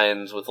trip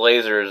mines with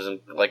lasers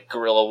and like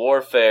guerrilla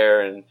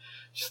warfare and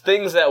just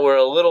things that were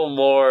a little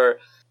more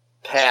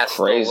past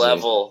the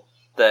level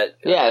that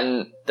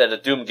that a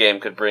Doom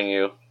game could bring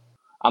you.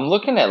 I'm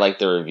looking at like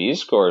the review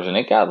scores, and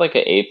it got like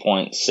an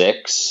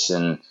 8.6,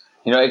 and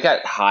it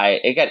got high.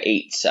 It got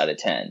 8s out of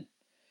 10,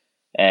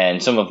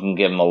 and some of them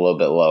give them a little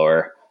bit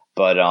lower.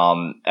 But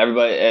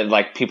everybody,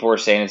 like people were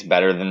saying, it's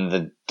better than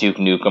the Duke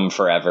Nukem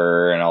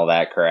Forever and all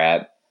that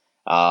crap.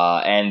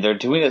 And they're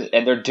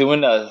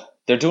doing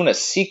a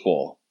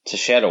sequel to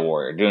Shadow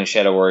Warrior, doing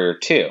Shadow Warrior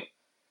 2.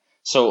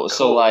 So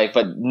like,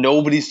 but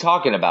nobody's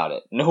talking about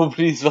it.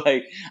 Nobody's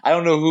like, I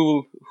don't know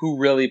who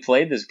really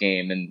played this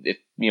game, and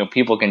if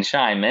people can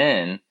chime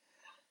in,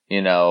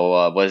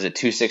 what is it,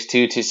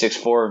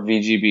 262-264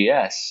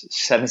 VGBS?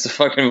 Send us a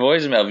fucking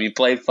voicemail if you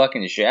played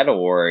fucking Shadow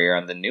Warrior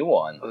on the new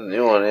one. The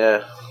new one,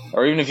 yeah.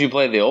 Or even if you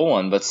played the old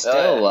one, but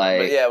still, we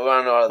want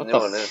to know how the new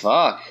one is.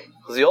 Fuck.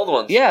 Because the old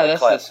one's that's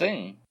classic. the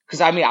thing. Because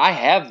I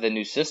have the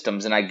new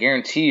systems, and I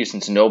guarantee you,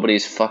 since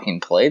nobody's fucking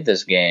played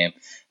this game,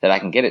 that I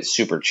can get it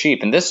super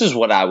cheap. And this is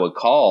what I would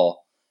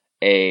call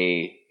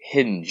a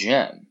hidden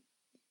gem.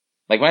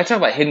 Like, when I talk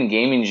about hidden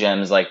gaming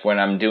gems, like when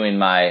I'm doing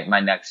my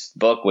next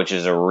book, which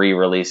is a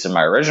re-release of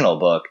my original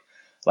book,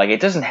 like,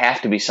 it doesn't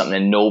have to be something that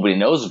nobody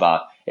knows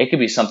about. It could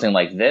be something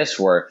like this,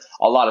 where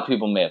a lot of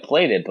people may have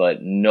played it, but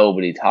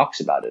nobody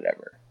talks about it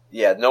ever.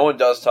 Yeah, no one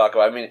does talk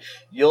about it. I mean,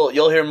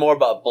 you'll hear more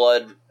about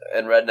Blood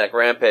and Redneck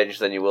Rampage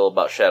than you will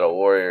about Shadow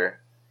Warrior.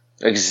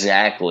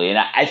 Exactly. And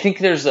I think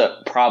there's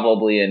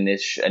probably a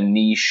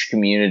niche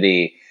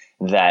community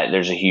that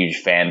there's a huge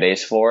fan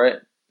base for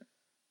it.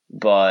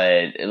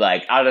 But,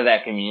 like, out of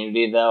that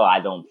community, though,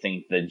 I don't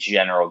think the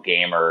general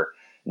gamer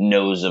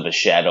knows of a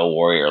Shadow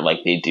Warrior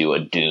like they do a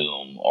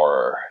Doom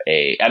or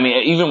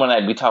even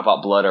when we talk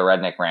about Blood or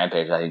Redneck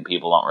Rampage, I think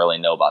people don't really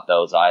know about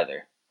those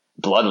either.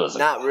 Blood was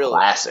not really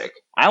classic.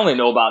 I only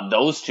know about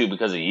those two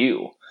because of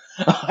you.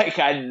 Like,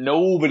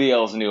 nobody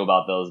else knew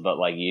about those but,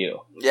 like,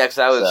 you. Yeah, because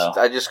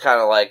I just kind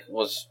of, like,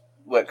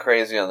 went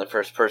crazy on the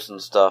first-person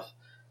stuff.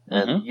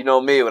 And you know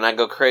me, when I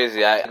go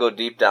crazy, I go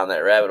deep down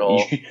that rabbit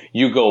hole.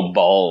 You go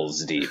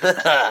balls deep. Knee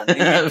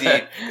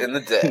deep in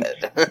the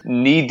dead.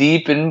 Knee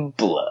deep in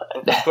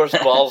blood. Of course,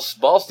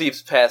 balls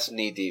deep's past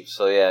knee deep,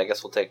 so yeah, I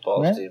guess we'll take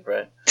balls deep,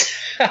 right?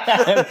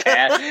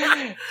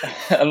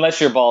 Unless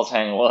your balls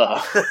hang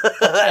low.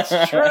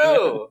 That's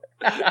true.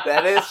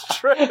 That is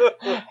true.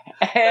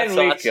 And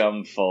we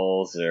come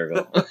full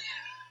circle.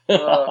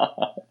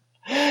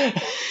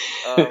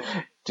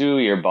 Do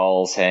your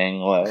balls hang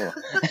low?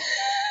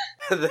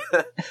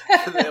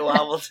 They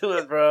wobble to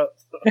it, bro.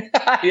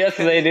 Yes,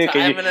 they do.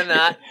 Tie them in a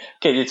knot.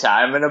 Can you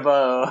tie them in a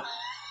bow?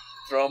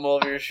 Throw them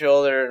over your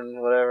shoulder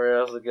and whatever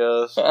else it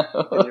goes.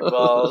 And your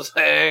balls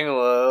hang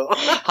low.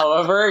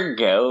 However it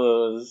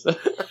goes.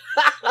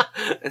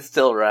 It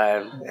still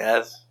rhymes,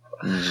 yes.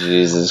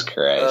 Jesus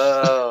Christ.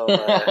 Oh,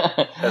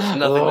 man. Has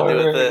nothing to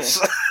do with this.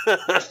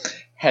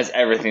 Has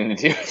everything to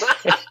do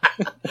with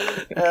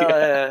it. Hell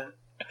yeah.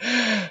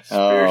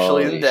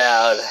 Spiritually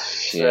endowed.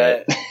 Shit.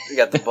 Right. You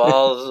got the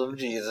balls of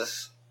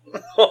Jesus.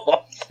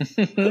 Got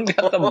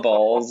the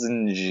balls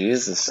in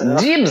Jesus.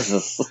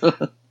 Jesus.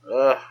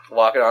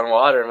 Walking on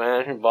water,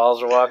 man. Your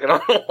balls are walking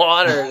on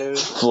water, dude.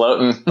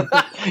 Floating.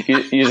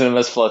 Using them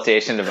as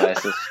flotation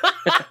devices.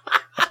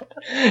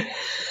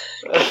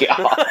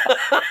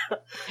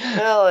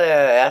 Hell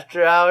yeah.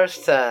 After hours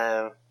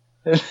time.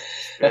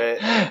 Great.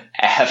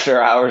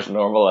 After hours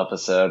normal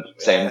episode.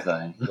 Same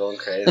thing. Going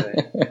crazy.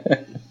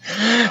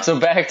 So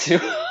back to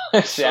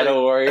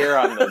Shadow Warrior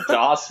on the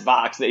DOS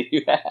box that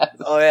you have.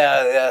 Oh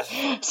yeah.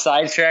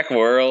 Sidetrack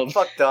world.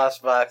 Fuck DOS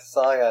box. That's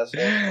all I gotta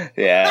say.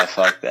 Yeah,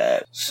 fuck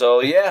that.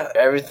 So yeah,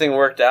 everything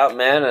worked out,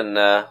 man, and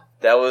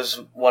that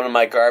was one of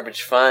my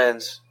garbage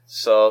finds.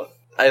 So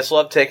I just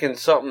love taking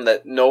something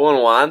that no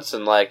one wants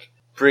and like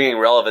bringing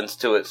relevance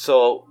to it.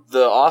 So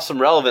the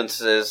awesome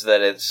relevance is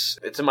that it's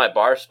in my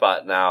bar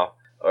spot now,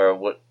 or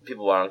what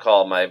people want to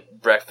call my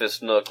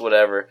breakfast nook,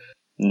 whatever.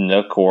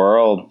 Nook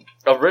World.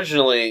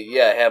 Originally,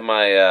 yeah, I had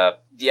my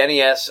the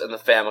NES and the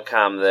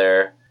Famicom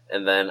there,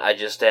 and then I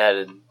just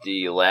added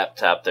the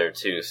laptop there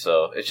too.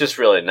 So it's just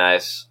really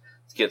nice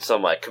to get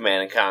some like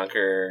Command and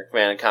Conquer,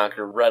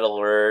 Red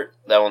Alert.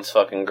 That one's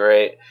fucking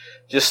great.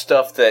 Just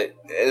stuff that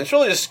it's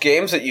really just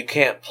games that you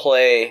can't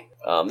play.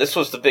 This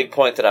was the big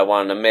point that I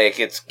wanted to make.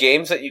 It's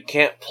games that you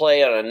can't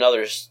play on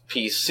another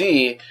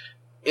PC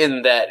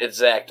in that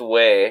exact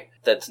way.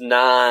 That's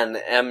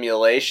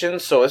non-emulation.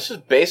 So this is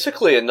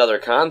basically another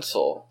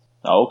console.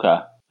 Okay.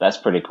 That's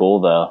pretty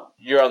cool, though.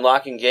 You're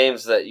unlocking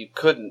games that you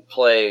couldn't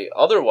play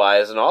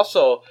otherwise, and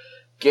also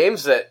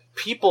games that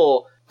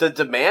the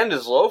demand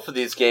is low for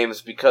these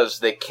games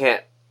because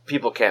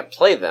people can't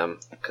play them.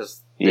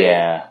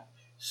 Yeah.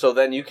 So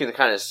then you can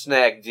kind of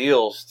snag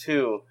deals,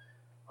 too,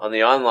 on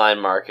the online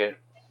market.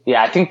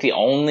 Yeah, I think the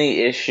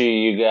only issue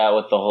you got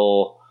with the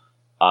whole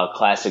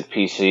classic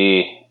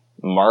PC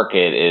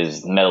market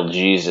is Metal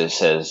Jesus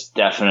has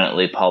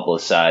definitely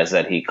publicized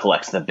that he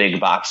collects the big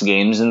box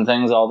games and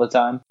things all the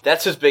time.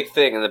 That's his big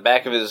thing. In the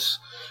back of his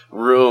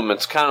room,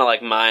 it's kind of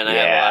like mine. I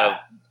have a lot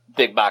of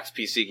big box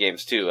PC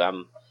games, too.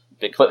 I'm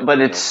big.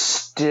 But it's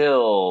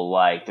still,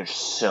 like, there's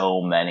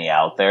so many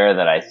out there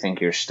that I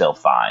think you're still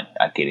fine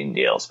at getting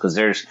deals. Because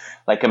there's,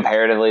 like,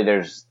 comparatively,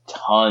 there's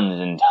tons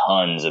and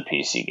tons of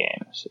PC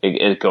games.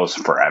 It goes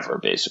forever,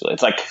 basically.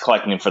 It's like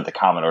collecting for the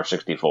Commodore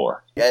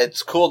 64. Yeah,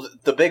 it's cool.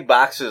 The big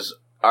boxes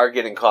are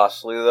getting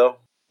costly, though.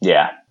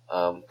 Yeah.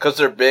 Because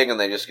they're big and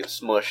they just get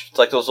smushed. It's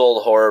like those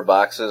old horror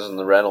boxes in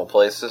the rental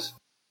places.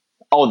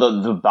 Oh,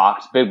 the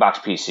big box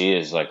PC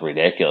is, like,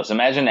 ridiculous.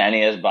 Imagine the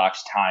NES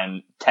box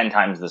 10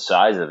 times the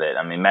size of it.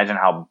 I mean, imagine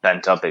how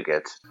bent up it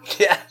gets.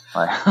 Yeah.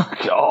 Like, oh,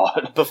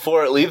 God.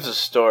 Before it leaves the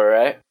store,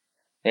 right?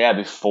 Yeah,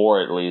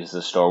 before it leaves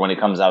the store. When it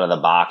comes out of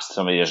the box,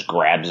 somebody just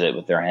grabs it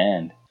with their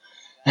hand.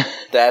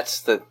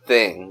 That's the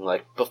thing.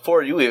 Like,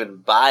 before you even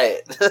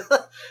buy it.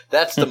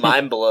 That's the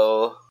mind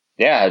blow.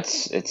 Yeah,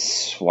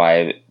 it's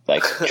why,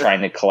 like,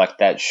 trying to collect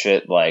that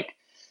shit, like,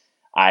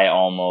 I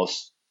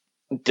almost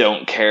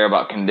don't care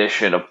about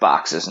condition of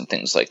boxes and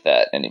things like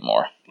that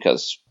anymore,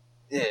 because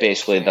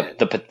basically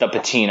the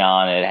patina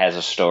on it has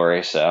a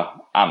story, so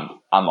I'm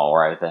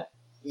alright with it.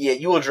 Yeah,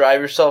 you will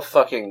drive yourself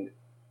fucking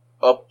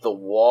up the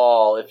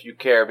wall if you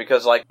care,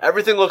 because, like,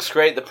 everything looks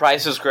great, the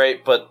price is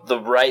great, but the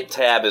right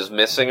tab is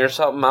missing or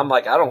something. I'm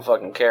like, I don't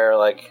fucking care.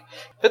 Like,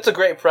 if it's a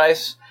great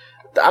price,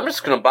 I'm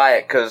just gonna buy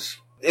it, because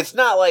it's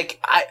not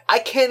like I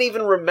can't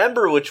even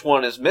remember which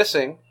one is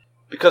missing.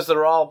 Because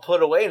they're all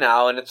put away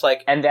now, and it's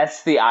like... And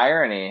that's the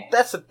irony.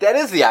 That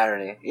is the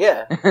irony,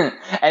 yeah.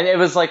 And it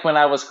was like when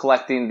I was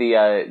collecting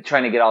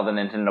trying to get all the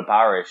Nintendo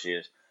Power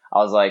issues. I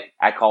was like,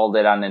 I called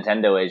it on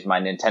Nintendo Age,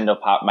 my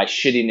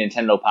shitty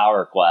Nintendo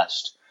Power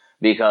Quest.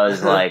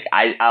 Because, like,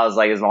 I was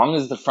like, as long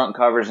as the front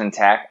cover's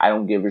intact, I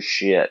don't give a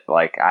shit.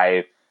 Like,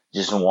 I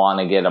just want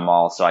to get them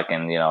all so I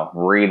can,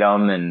 read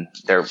them, and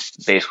they're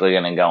basically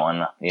going to go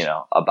in,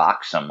 a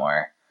box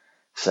somewhere.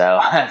 So,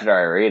 after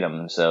I read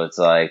them, so it's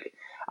like...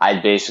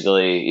 I'd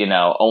basically,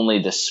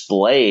 only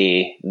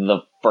display the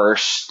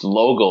first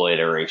logo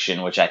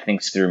iteration, which I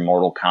think's through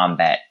Mortal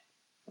Kombat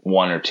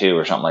 1 or 2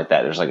 or something like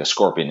that. There's like a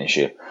Scorpion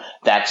issue.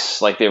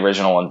 That's like the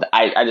original one.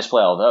 I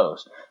display all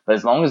those. But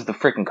as long as the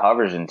freaking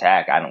cover's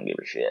intact, I don't give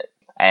a shit.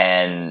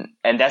 And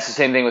that's the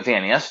same thing with the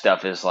NES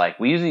stuff is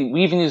like, we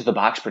even use the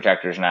box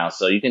protectors now.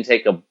 So you can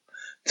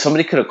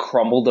somebody could have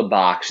crumbled a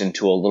box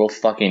into a little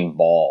fucking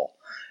ball.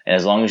 And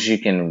as long as you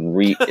can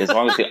as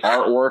long as the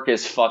artwork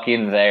is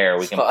fucking there,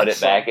 we can put it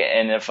back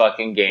in a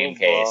fucking game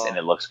case, and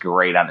it looks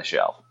great on the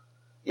shelf.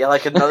 Yeah,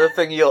 like another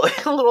thing, a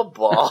little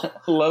ball.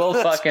 Little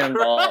fucking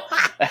ball.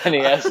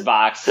 NES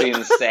box,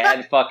 seeing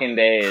sad fucking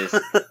days.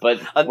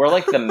 But we're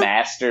like the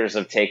masters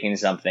of taking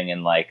something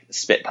and like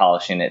spit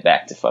polishing it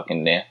back to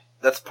fucking new.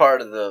 That's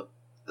part of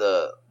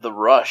the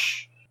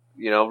rush.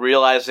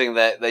 Realizing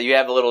that you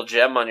have a little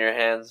gem on your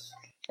hands.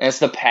 And it's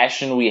the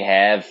passion we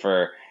have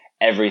for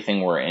everything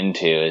we're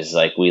into is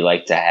like we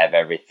like to have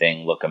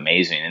everything look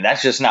amazing, and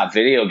that's just not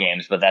video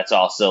games, but that's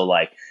also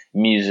like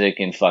music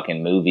and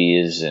fucking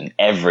movies and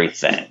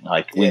everything.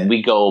 Like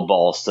we go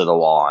balls to the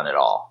wall on it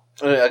all.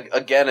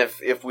 Again,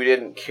 if we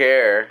didn't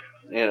care,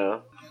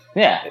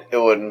 yeah, it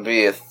wouldn't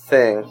be a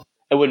thing.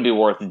 It wouldn't be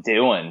worth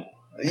doing.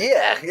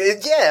 Yeah.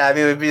 I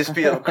mean, it would just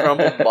be a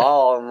crumpled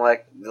ball, and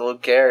like, who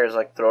cares?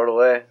 Like, throw it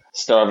away.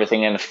 Throw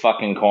everything in the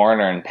fucking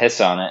corner and piss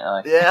on it.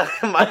 Like. Yeah,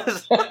 might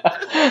as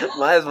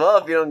well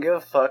if you don't give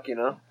a fuck,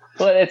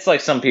 But it's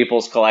like some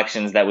people's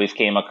collections that we've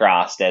came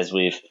across as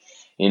we've,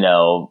 in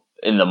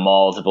the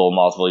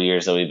multiple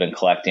years that we've been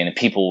collecting, and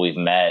people we've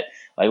met.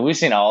 Like, we've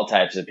seen all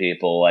types of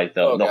people, like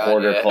the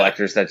hoarder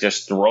collectors that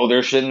just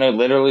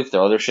literally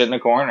throw their shit in the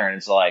corner, and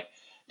it's like,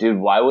 dude,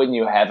 why wouldn't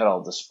you have it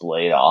all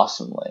displayed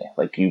awesomely?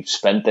 Like, you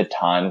spent the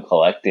time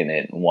collecting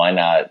it, why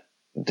not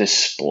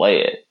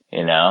display it,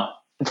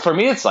 For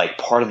me, it's like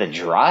part of the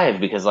drive,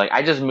 because like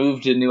I just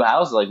moved to a new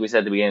house, like we said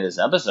at the beginning of this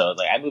episode.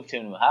 Like, I moved to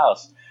a new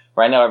house.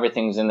 Right now,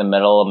 everything's in the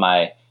middle of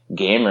my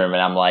game room,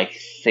 and I'm like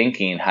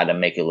thinking how to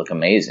make it look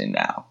amazing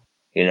now.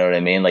 You know what I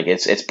mean? Like,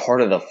 it's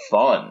part of the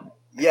fun.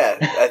 Yeah,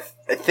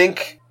 I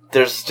think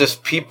there's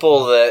just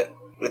people that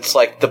it's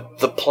like the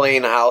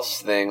plain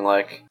house thing.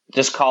 Like,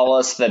 just call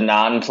us the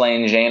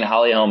non-plain Jane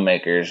Holly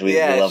homemakers. We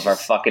love our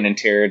fucking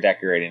interior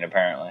decorating.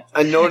 Apparently,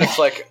 I noticed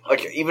like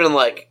even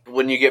like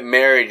when you get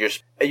married,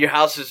 your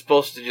house is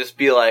supposed to just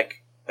be like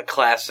a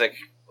classic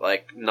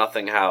like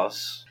nothing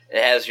house.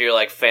 It has your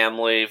like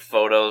family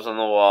photos on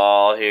the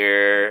wall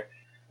here,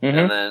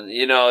 and then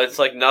it's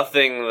like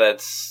nothing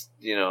that's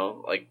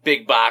like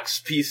big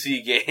box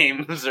PC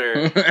games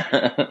or.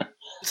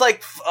 It's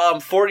like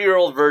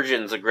 40-Year-Old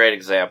Virgin's a great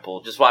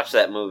example. Just watch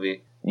that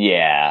movie.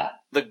 Yeah.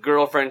 The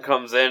girlfriend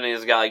comes in and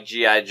he's got like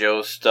G.I.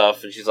 Joe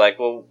stuff, and she's like,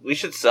 well, we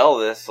should sell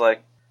this.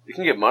 Like, we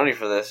can get money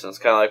for this. And it's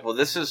kind of like, well,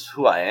 this is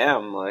who I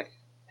am. Like,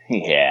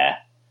 yeah.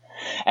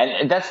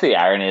 And that's the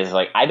irony is,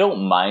 like, I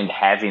don't mind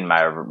having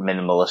my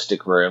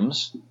minimalistic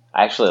rooms.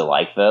 I actually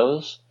like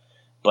those.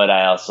 But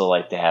I also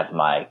like to have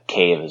my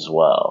cave as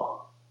well.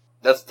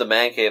 That's the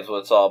man cave is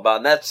what it's all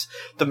about. And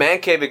the man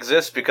cave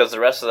exists because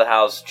the rest of the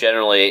house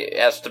generally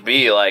has to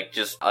be like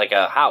just like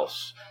a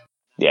house.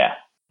 Yeah.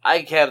 I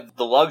have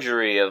the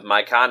luxury of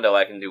my condo.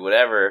 I can do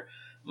whatever.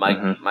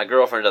 My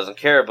girlfriend doesn't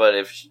care, but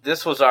if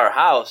this was our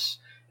house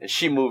and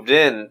she moved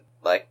in,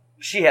 like,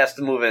 she has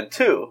to move in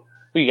too.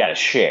 We gotta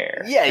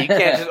share. Yeah, you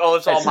can't just,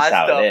 it's all my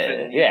stuff.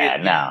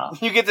 And no.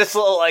 You get this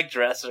little, like,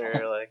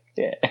 dresser, like.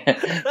 Yeah.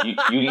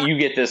 you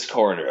get this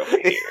corner over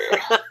here.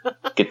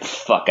 Get the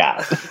fuck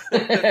out.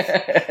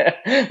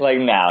 Like,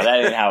 no,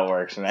 that ain't how it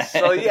works, man.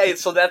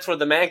 So that's where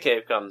the man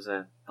cave comes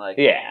in. Like,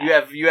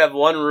 yeah. You have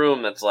one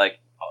room that's, like,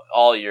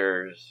 all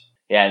yours.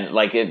 Yeah, and,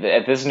 like,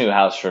 at this new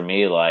house for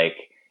me, like,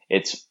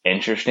 it's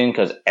interesting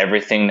because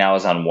everything now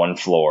is on one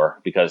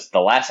floor, because the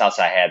last house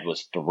I had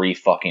was 3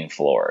 fucking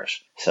floors.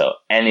 So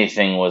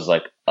anything was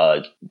like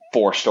a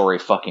 4-story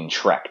fucking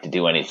trek to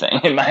do anything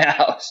in my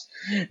house.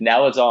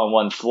 Now it's all on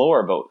one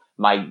floor, but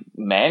my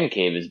man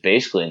cave is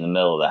basically in the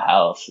middle of the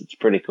house. It's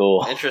pretty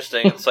cool.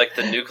 Interesting. It's like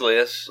the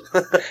nucleus.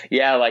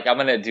 Yeah, like I'm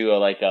going to do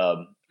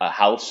a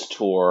house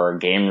tour,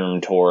 game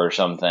room tour or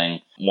something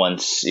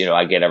once,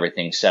 I get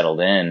everything settled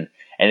in.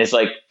 And it's,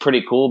 like,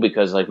 pretty cool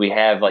because, like, we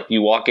have, like,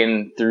 you walk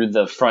in through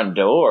the front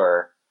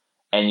door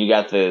and you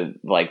got the,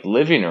 like,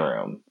 living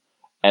room.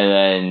 And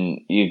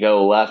then you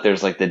go left,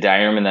 there's, like, the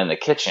dining room and then the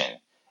kitchen.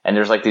 And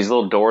there's, like, these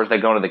little doors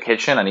that go into the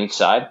kitchen on each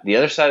side. The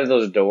other side of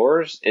those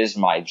doors is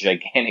my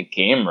gigantic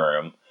game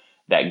room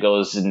that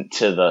goes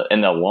into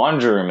and the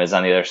laundry room is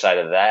on the other side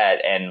of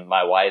that. And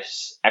my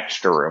wife's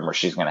extra room where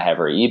she's going to have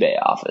her eBay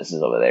office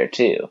is over there,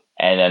 too.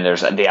 And then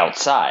there's the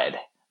outside.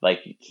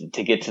 Like,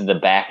 to get to the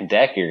back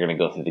deck, you're going to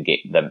go through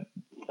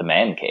the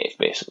man cave,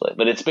 basically.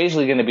 But it's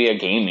basically going to be a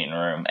gaming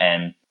room.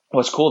 And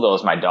what's cool, though,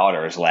 is my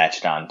daughter is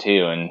latched on,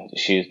 too. And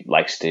she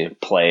likes to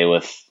play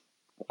with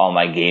all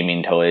my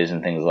gaming toys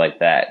and things like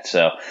that.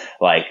 So,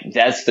 like,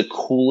 that's the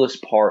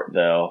coolest part,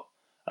 though,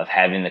 of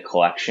having the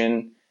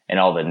collection and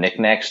all the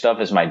knickknack stuff,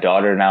 is my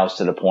daughter now is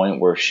to the point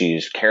where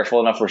she's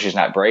careful enough where she's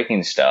not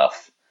breaking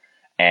stuff.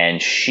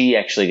 And she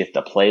actually gets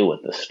to play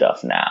with the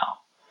stuff now.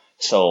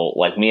 So,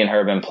 like, me and her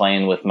have been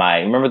playing with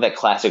remember that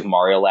classic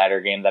Mario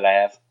ladder game that I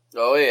have?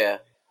 Oh, yeah.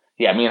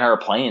 Yeah, me and her are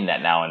playing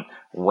that now and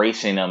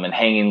racing them and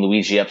hanging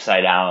Luigi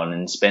upside down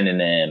and spinning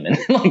him.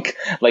 And,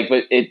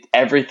 but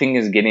everything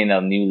is getting a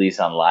new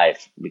lease on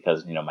life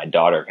because, my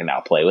daughter can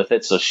now play with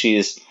it. So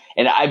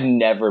and I've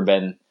never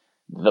been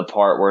the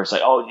part where it's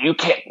like, oh, you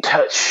can't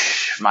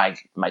touch my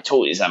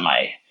toys on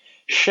my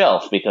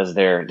shelf because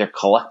they're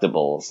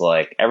collectibles.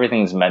 Like,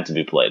 everything's meant to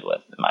be played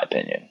with, in my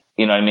opinion.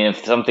 You know what I mean?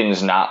 If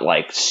something's not,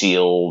 like,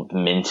 sealed,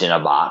 mint in a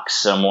box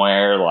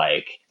somewhere,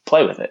 like,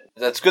 play with it.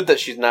 That's good that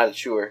she's not a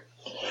chewer.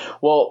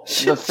 Well,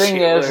 the thing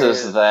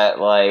is that,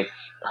 like,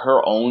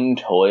 her own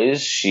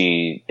toys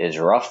she is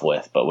rough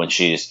with, but when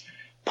she's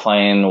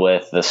playing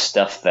with the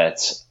stuff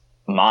that's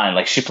mine,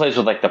 like, she plays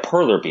with, like, the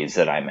perler beads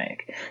that I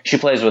make. She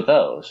plays with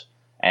those.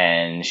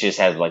 And she just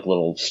has, like,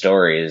 little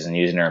stories and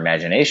using her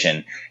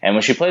imagination. And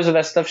when she plays with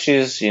that stuff,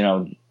 she's,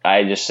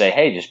 I just say,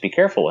 hey, just be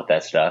careful with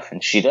that stuff.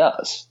 And she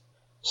does.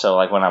 So,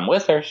 like, when I'm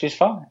with her, she's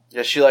fine.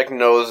 Yeah, she, like,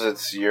 knows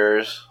it's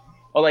yours.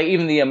 Well, like,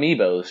 even the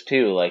amiibos,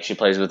 too. Like, she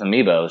plays with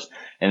amiibos.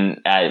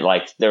 And,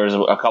 there was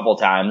a couple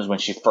times when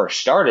she first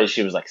started,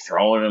 she was, like,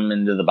 throwing them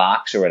into the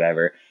box or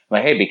whatever. I'm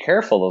like, hey, be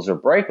careful. Those are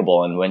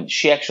breakable. And when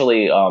she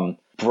actually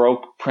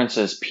broke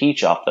Princess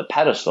Peach off the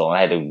pedestal and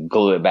I had to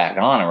glue it back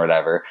on or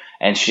whatever,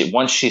 and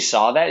once she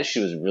saw that, she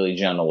was really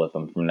gentle with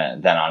them from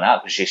then on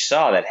out because she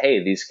saw that,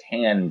 hey, these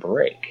can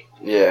break.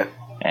 Yeah.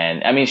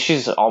 And, I mean,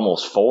 she's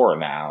almost 4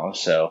 now,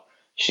 so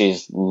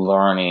she's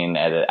learning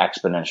at an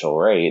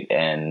exponential rate.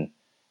 And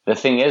the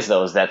thing is,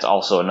 though, is that's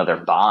also another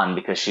bond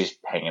because she's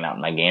hanging out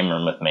in my game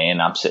room with me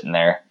and I'm sitting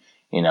there,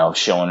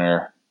 showing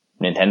her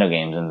Nintendo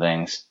games and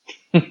things.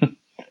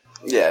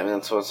 Yeah, I mean,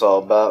 that's what it's all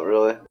about,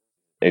 really.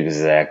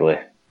 Exactly.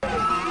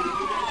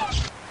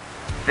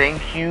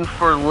 Thank you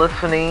for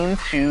listening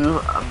to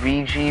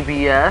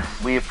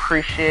VGBS. We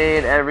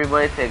appreciate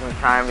everybody taking the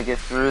time to get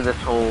through this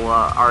whole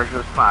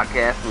arduous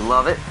podcast. We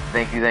love it.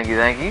 Thank you, thank you,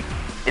 thank you.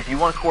 If you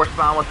want to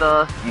correspond with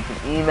us, you can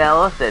email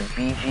us at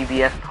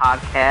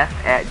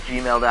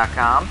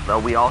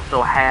bgbspodcast@gmail.com. We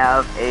also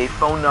have a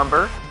phone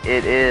number.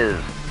 It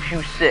is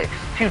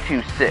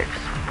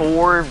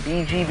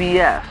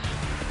 26226-4BGBS.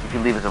 You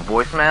can leave us a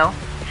voicemail,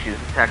 shoot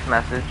us a text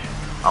message,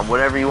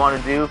 whatever you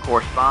want to do,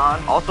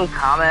 correspond. Also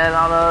comment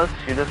on us,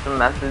 shoot us a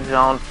message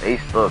on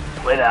Facebook,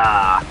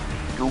 Twitter,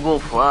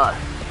 Google+.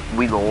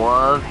 We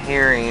love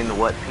hearing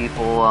what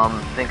people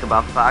think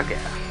about the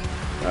podcast.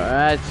 All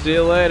right, see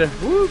you later.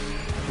 Woo.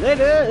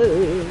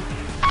 Later.